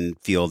people can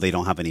feel they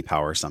don't have any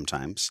power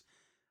sometimes.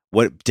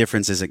 What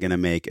difference is it going to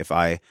make if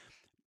I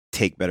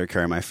take better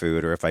care of my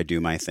food or if I do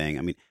my thing?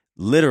 I mean,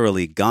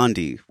 literally,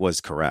 Gandhi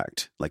was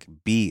correct. Like,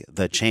 be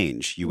the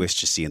change you wish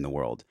to see in the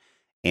world.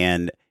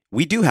 And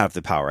we do have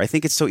the power. I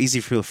think it's so easy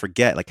for people to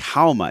forget like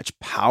how much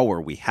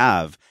power we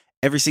have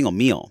every single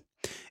meal.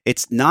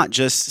 It's not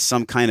just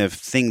some kind of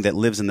thing that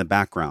lives in the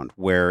background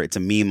where it's a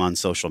meme on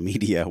social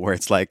media where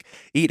it's like,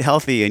 eat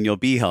healthy and you'll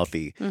be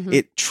healthy. Mm-hmm.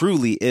 It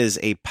truly is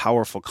a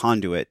powerful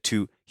conduit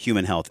to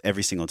human health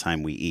every single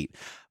time we eat.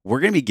 We're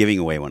going to be giving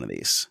away one of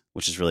these,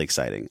 which is really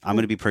exciting. I'm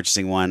going to be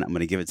purchasing one. I'm going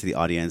to give it to the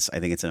audience.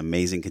 I think it's an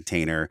amazing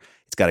container.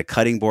 It's got a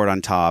cutting board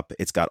on top.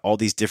 It's got all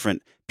these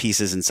different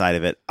pieces inside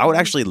of it. I would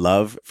actually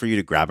love for you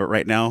to grab it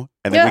right now,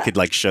 and then we could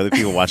like show the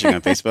people watching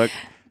on Facebook,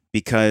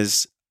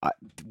 because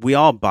we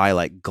all buy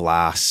like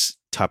glass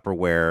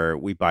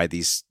Tupperware. We buy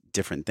these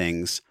different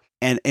things.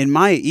 And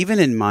even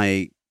in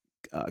my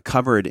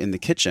cupboard in the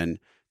kitchen,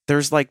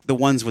 there's like the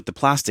ones with the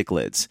plastic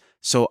lids.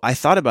 So I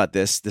thought about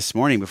this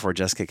morning before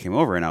Jessica came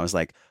over, and I was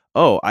like,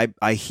 oh,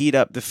 I heat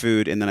up the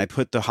food and then I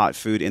put the hot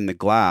food in the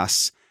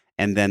glass,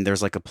 and then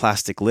there's like a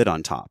plastic lid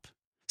on top.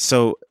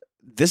 So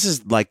this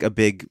is like a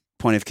big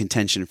point of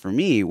contention for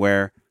me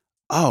where,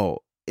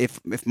 if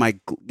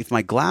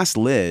my glass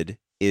lid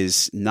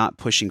is not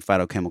pushing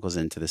phytochemicals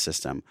into the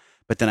system,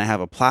 but then I have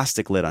a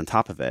plastic lid on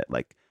top of it,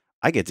 like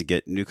I get to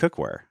get new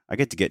cookware. I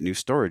get to get new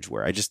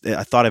storageware.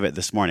 I thought of it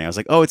this morning. I was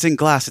like, oh, it's in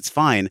glass. It's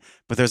fine.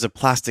 But there's a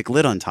plastic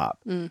lid on top.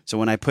 So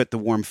when I put the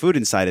warm food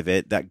inside of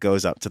it, that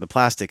goes up to the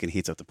plastic and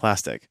heats up the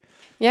plastic.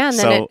 Yeah. And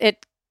then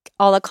it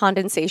all the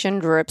condensation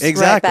drips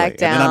right back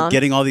down. And then I'm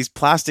getting all these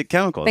plastic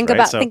chemicals.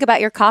 Think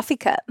about your coffee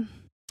cup.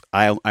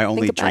 I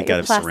only drink out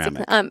of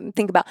ceramic.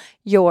 Think about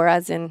your,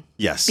 as in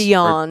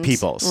beyond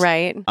people's,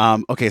 right?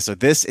 Okay, so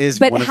this is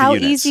but one of the how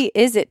units. easy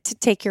is it to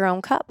take your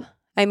own cup?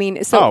 I mean,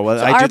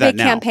 I our big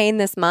campaign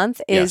this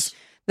month is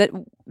that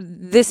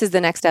this is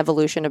the next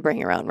evolution of bring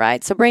your own,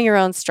 right? So bring your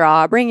own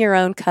straw, bring your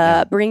own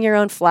cup, bring your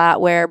own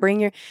flatware, bring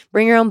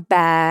your own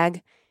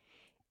bag.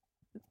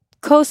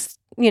 Coast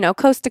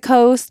to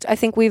coast, I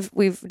think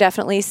we've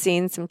definitely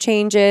seen some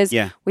changes.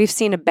 Yeah. We've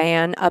seen a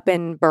ban up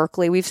in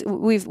Berkeley.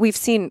 We've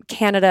seen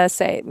Canada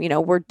say,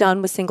 we're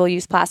done with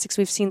single-use plastics.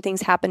 We've seen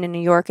things happen in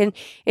New York, and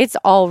it's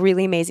all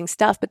really amazing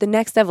stuff. But the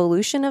next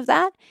evolution of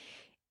that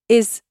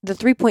is the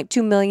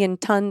 3.2 million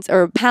tons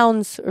or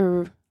pounds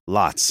or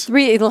lots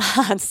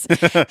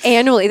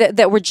annually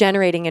that we're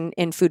generating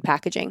in food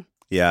packaging.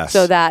 Yeah.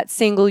 So that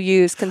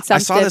single-use consumptive.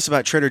 I saw this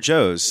about Trader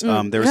Joe's.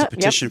 There was a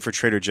petition for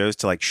Trader Joe's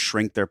to like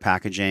shrink their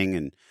packaging,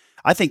 and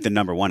I think the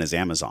number one is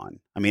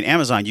Amazon. I mean,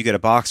 Amazon, you get a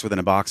box within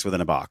a box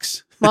within a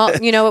box. Well,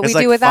 you know what we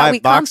do with that?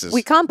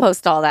 We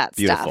compost all that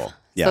stuff.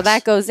 Yes. So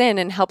that goes in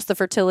and helps the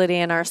fertility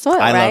in our soil,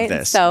 right? I love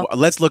this. So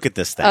let's look at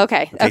this thing.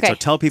 Okay. So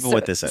tell people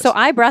what this is. So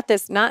I brought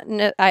this,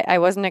 I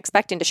wasn't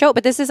expecting to show it,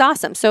 but this is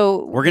awesome.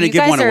 So we're going to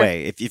give one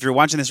away. If you're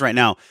watching this right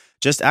now,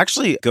 just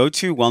actually go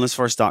to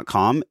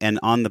wellnessforce.com, and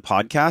on the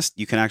podcast,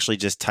 you can actually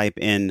just type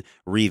in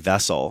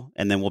Revessel,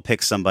 and then we'll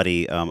pick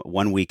somebody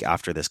 1 week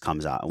after this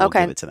comes out, and we'll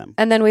give it to them.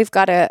 And then we've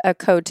got a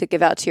code to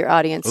give out to your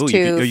audience too.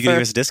 You going to give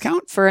us a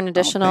discount? For an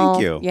additional.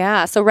 Thank you.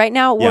 Yeah. So right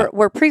now,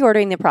 we're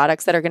pre-ordering the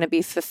products that are going to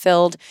be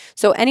fulfilled.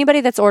 So anybody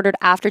that's ordered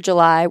after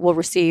July will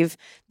receive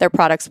their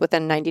products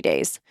within 90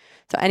 days.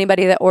 So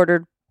anybody that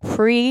ordered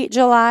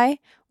pre-July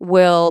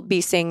will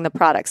be seeing the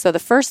products. So the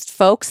first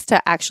folks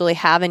to actually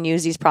have and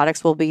use these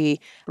products will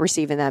be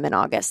receiving them in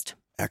August.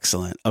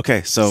 Excellent.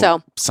 Okay,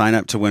 so sign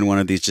up to win one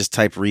of these. Just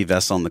type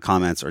Revessel in the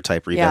comments or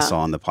type Revessel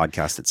on the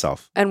podcast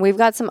itself. And we've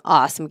got some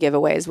awesome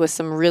giveaways with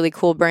some really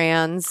cool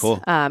brands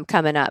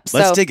coming up.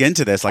 Let's dig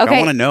into this. I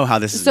want to know how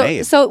this is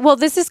made. So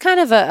this is kind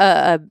of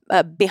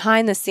a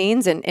behind the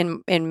scenes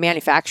in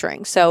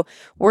manufacturing. So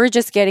we're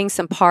just getting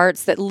some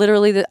parts that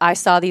literally I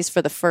saw these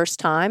for the first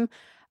time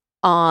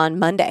on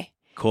Monday.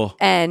 Cool.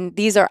 And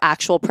these are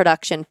actual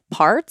production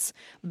parts,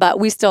 but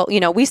we still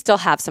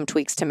have some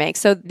tweaks to make.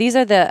 So these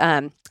are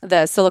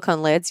the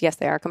silicone lids. Yes,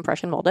 they are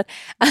compression molded.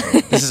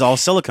 This is all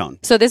silicone.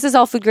 So this is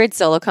all food grade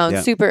silicone.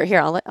 Yeah. Super.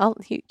 Here,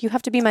 you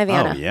have to be my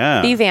Vanna. Oh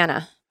yeah. Be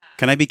Vanna.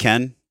 Can I be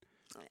Ken?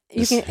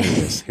 You can.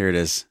 Here it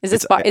is. Is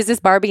this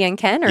Barbie and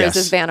Ken, or is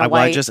this Vanna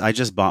White? I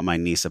just bought my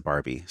niece a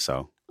Barbie,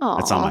 so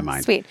that's on my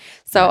mind. Sweet.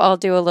 So I'll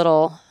do a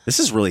little. This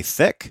is really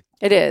thick.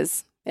 It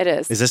is.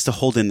 Is this to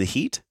hold in the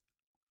heat?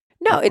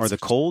 No, or the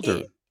cold?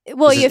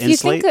 Well, Does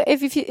it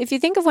if you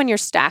think of when you're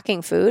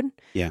stacking food,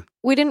 Yeah.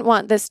 we didn't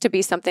want this to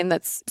be something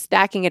that's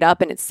stacking it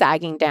up and it's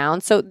sagging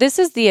down. So this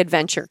is the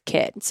adventure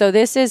kit. So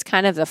this is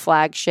kind of the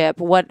flagship.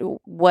 What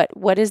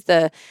is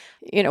the,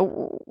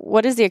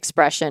 what is the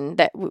expression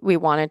that we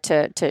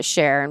wanted to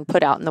share and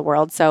put out in the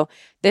world? So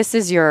this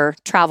is your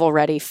travel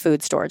ready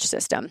food storage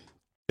system.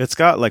 It's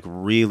got like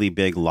really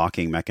big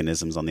locking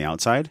mechanisms on the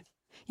outside.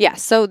 Yeah.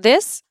 So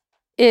this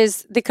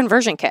is the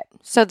conversion kit.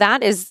 So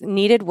that is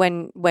needed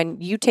when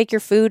you take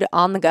your food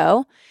on the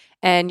go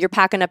and you're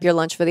packing up your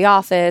lunch for the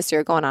office,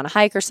 you're going on a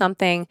hike or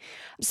something.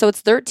 So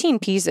it's 13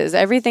 pieces.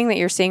 Everything that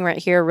you're seeing right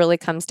here really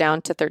comes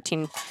down to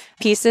 13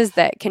 pieces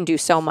that can do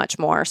so much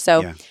more.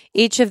 So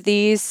each of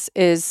these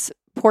is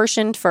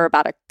portioned for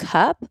about a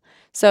cup.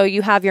 So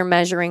you have your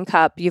measuring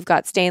cup, you've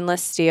got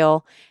stainless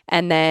steel,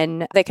 and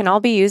then they can all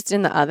be used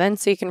in the oven.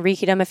 So you can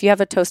reheat them. If you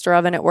have a toaster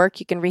oven at work,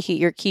 you can reheat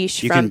your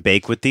quiche. You can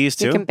bake with these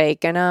too? You can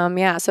bake in them,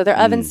 yeah. So they're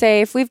oven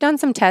safe. We've done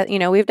some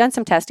we've done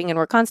some testing, and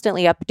we're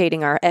constantly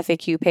updating our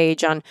FAQ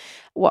page on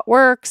what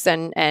works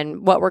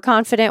and what we're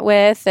confident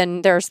with.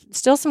 And there's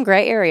still some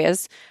gray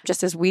areas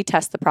just as we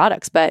test the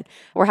products, but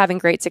we're having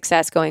great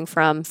success going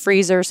from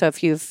freezer. So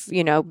if you've,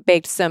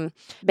 baked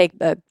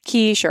a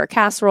quiche or a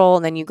casserole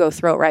and then you go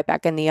throw it right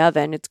back in the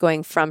oven, it's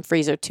going from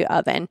freezer to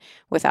oven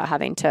without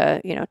having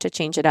to, to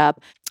change it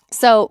up.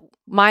 So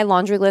my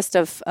laundry list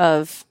of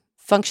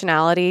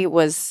functionality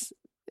was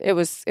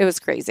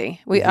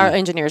crazy. Our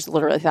engineers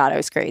literally thought I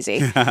was crazy.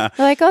 They're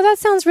like, oh, that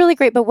sounds really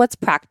great, but what's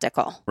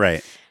practical?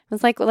 Right. I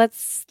was like, well,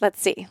 let's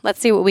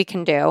see what we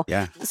can do.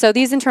 Yeah. So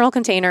these internal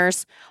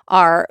containers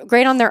are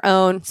great on their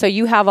own. So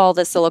you have all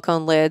the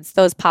silicone lids;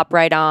 those pop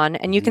right on,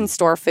 and you can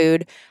store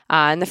food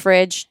in the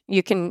fridge.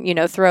 You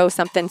can, throw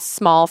something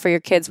small for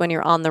your kids when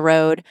you're on the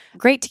road.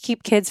 Great to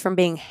keep kids from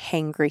being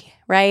hangry,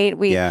 right?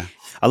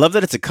 I love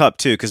that it's a cup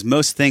too, because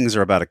most things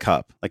are about a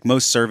cup. Like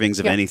most servings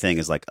of anything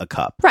is like a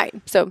cup, right?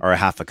 So or a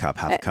half a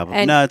cup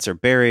of nuts or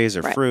berries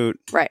or fruit,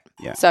 right?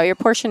 Yeah. So you're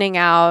portioning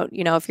out.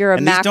 If you're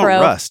and macro, these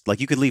don't rust.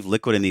 Like you could leave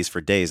liquid in these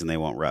for days and they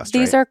won't rust.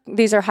 These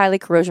are highly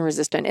corrosion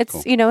resistant. It's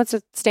cool. It's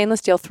a stainless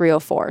steel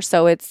 304,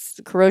 so it's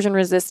corrosion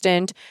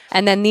resistant.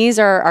 And then these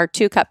are our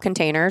 2-cup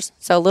containers,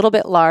 so a little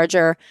bit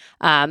larger,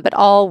 but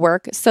all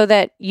work so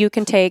that you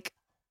can take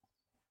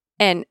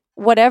and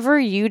whatever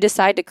you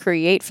decide to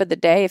create for the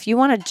day. If you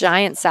want a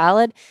giant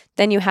salad,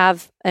 then you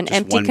have an Just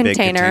empty one big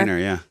container.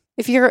 Yeah.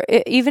 If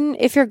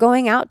you're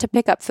going out to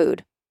pick up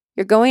food,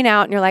 you're going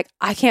out and you're like,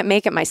 I can't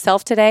make it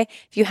myself today.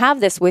 If you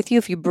have this with you,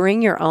 if you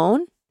bring your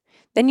own,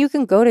 then you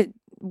can go to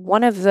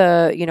one of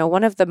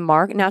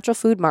the natural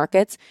food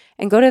markets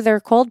and go to their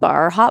cold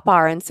bar or hot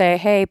bar and say,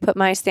 hey, put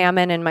my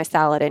salmon and my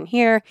salad in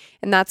here.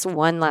 And that's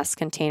one less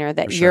container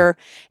that you're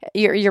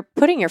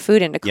putting your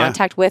food into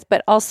contact with,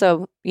 but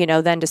also,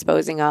 then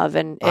disposing of.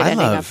 And I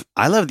love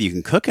that you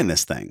can cook in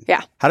this thing.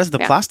 Yeah. How does the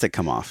plastic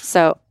come off?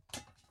 So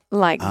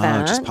like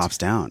that. It just pops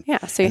down.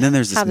 Yeah. So and then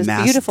there's this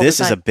massive, beautiful this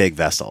design. is a big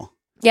vessel.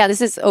 Yeah.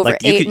 This is over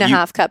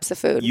 8.5 cups of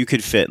food. You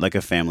could fit like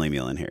a family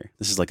meal in here.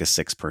 This is like a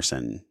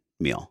 6-person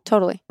meal.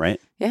 Totally. Right?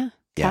 Yeah.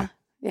 Yeah.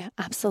 Yeah,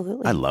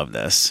 absolutely. I love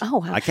this. Oh,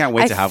 wow. I can't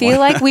wait to have one. I feel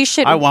like we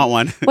should. I want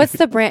one. What's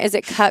the brand? Is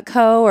it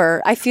Cutco?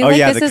 Or I feel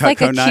like this is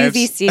like a knives.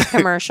 QVC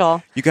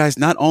commercial. You guys,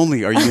 not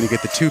only are you going to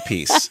get the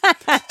 2-piece,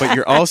 but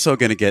you're also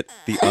going to get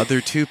the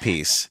other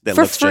 2-piece that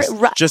looks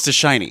just as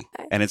shiny,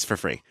 and it's for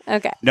free.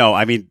 Okay. No,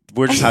 I mean,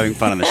 we're just having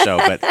fun on the show,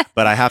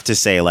 but I have to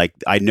say, like,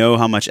 I know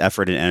how much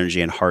effort and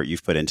energy and heart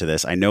you've put into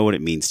this. I know what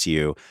it means to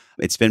you.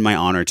 It's been my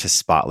honor to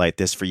spotlight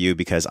this for you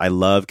because I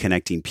love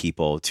connecting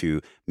people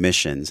to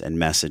missions and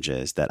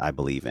messages that I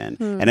believe in.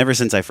 And ever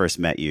since I first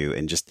met you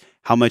and just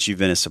how much you've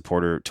been a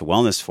supporter to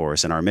Wellness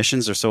Force, and our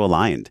missions are so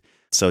aligned.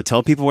 So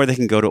tell people where they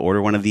can go to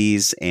order one of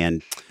these,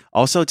 and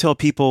also tell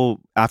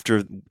people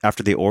after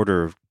they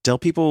order, tell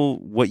people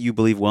what you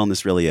believe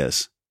wellness really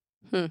is.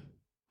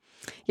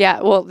 Yeah,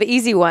 well, the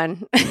easy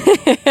one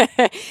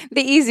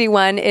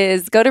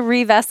is go to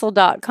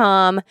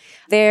revessel.com.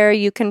 There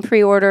you can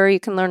pre-order.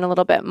 You can learn a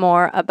little bit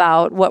more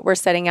about what we're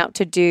setting out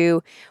to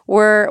do.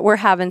 We're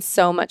having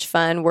so much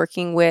fun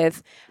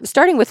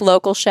starting with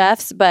local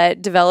chefs,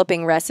 but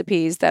developing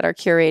recipes that are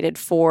curated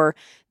for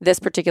this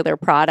particular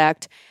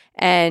product.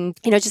 And,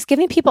 just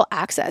giving people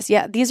access.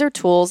 Yeah, these are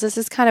tools. This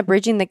is kind of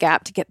bridging the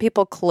gap to get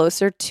people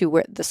closer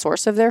to the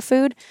source of their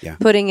food,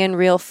 putting in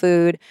real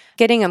food,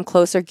 getting them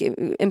closer,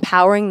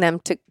 empowering them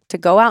to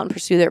go out and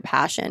pursue their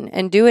passion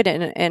and do it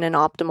in an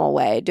optimal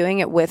way, doing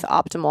it with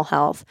optimal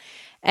health.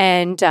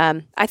 And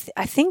I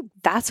think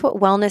that's what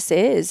wellness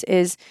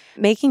is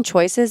making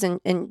choices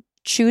and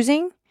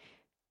choosing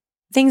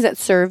things that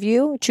serve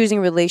you, choosing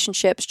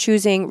relationships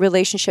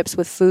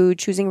with food,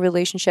 choosing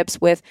relationships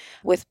with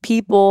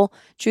people,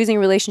 choosing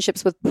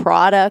relationships with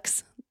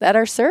products that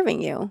are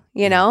serving you.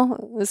 I'll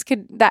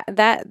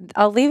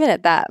leave it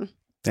at that.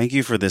 Thank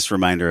you for this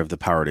reminder of the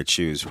power to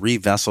choose.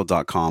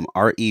 Revessel.com,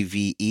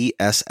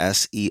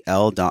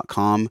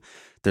 REVESSEL.com.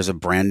 There's a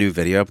brand new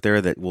video up there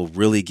that will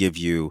really give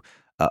you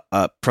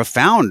a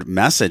profound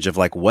message of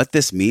like what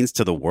this means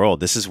to the world.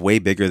 This is way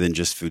bigger than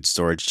just food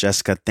storage.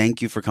 Jessica,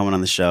 thank you for coming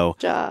on the show.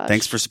 Josh.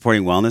 Thanks for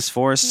supporting Wellness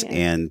Force,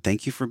 and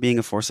thank you for being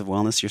a force of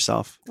wellness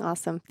yourself.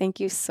 Awesome. Thank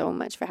you so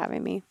much for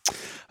having me.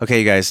 Okay,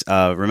 you guys,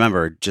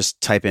 remember, just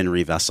type in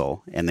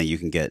Revessel, and then you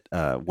can get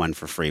one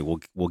for free.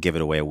 We'll give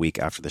it away a week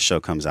after the show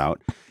comes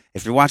out.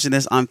 If you're watching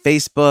this on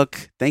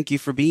Facebook, thank you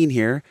for being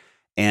here.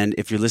 And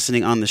if you're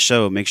listening on the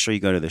show, make sure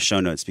you go to the show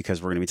notes,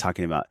 because we're going to be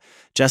talking about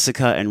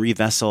Jessica and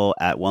Revessel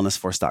at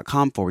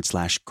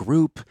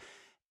wellnessforce.com/group.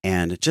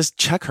 And just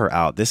check her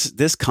out.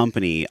 This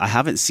company, I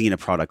haven't seen a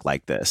product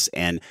like this.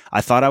 And I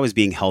thought I was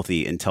being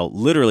healthy until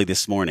literally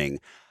this morning,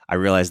 I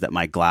realized that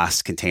my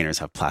glass containers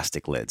have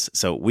plastic lids.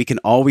 So we can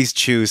always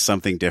choose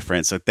something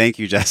different. So thank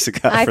you, Jessica,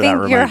 for that reminder. I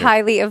think you're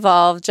highly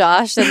evolved,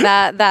 Josh, and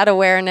that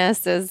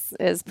awareness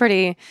is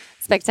pretty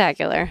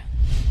spectacular.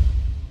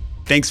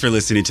 Thanks for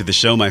listening to the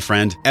show, my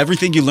friend.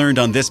 Everything you learned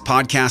on this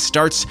podcast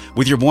starts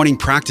with your morning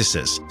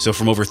practices. So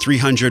from over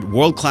 300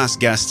 world-class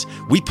guests,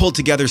 we pulled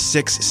together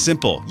 6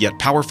 simple yet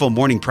powerful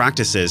morning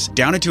practices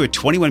down into a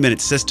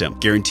 21-minute system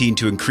guaranteed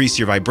to increase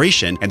your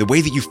vibration and the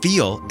way that you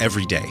feel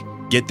every day.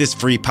 Get this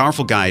free,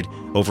 powerful guide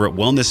over at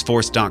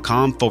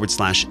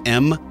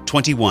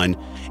wellnessforce.com/M21.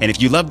 And if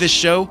you love this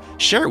show,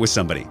 share it with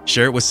somebody.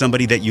 Share it with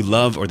somebody that you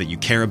love or that you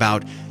care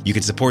about. You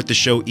can support the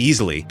show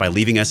easily by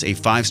leaving us a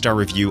 5-star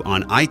review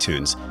on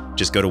iTunes.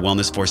 Just go to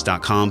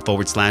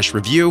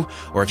wellnessforce.com/review.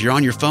 Or if you're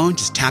on your phone,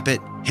 just tap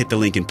it, hit the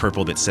link in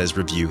purple that says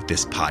review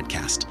this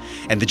podcast.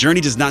 And the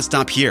journey does not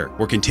stop here.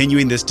 We're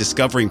continuing this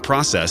discovering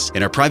process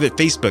in our private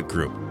Facebook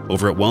group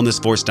over at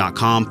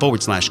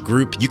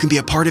wellnessforce.com/group. You can be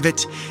a part of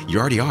it. You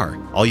already are.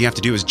 All you have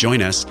to do is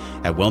join us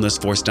at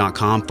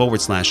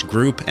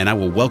wellnessforce.com/group, and I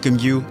will welcome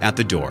you at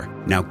the door.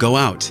 Now go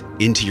out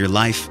into your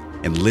life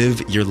and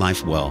live your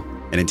life well.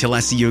 And until I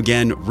see you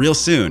again real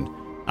soon,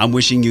 I'm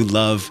wishing you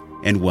love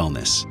and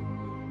wellness.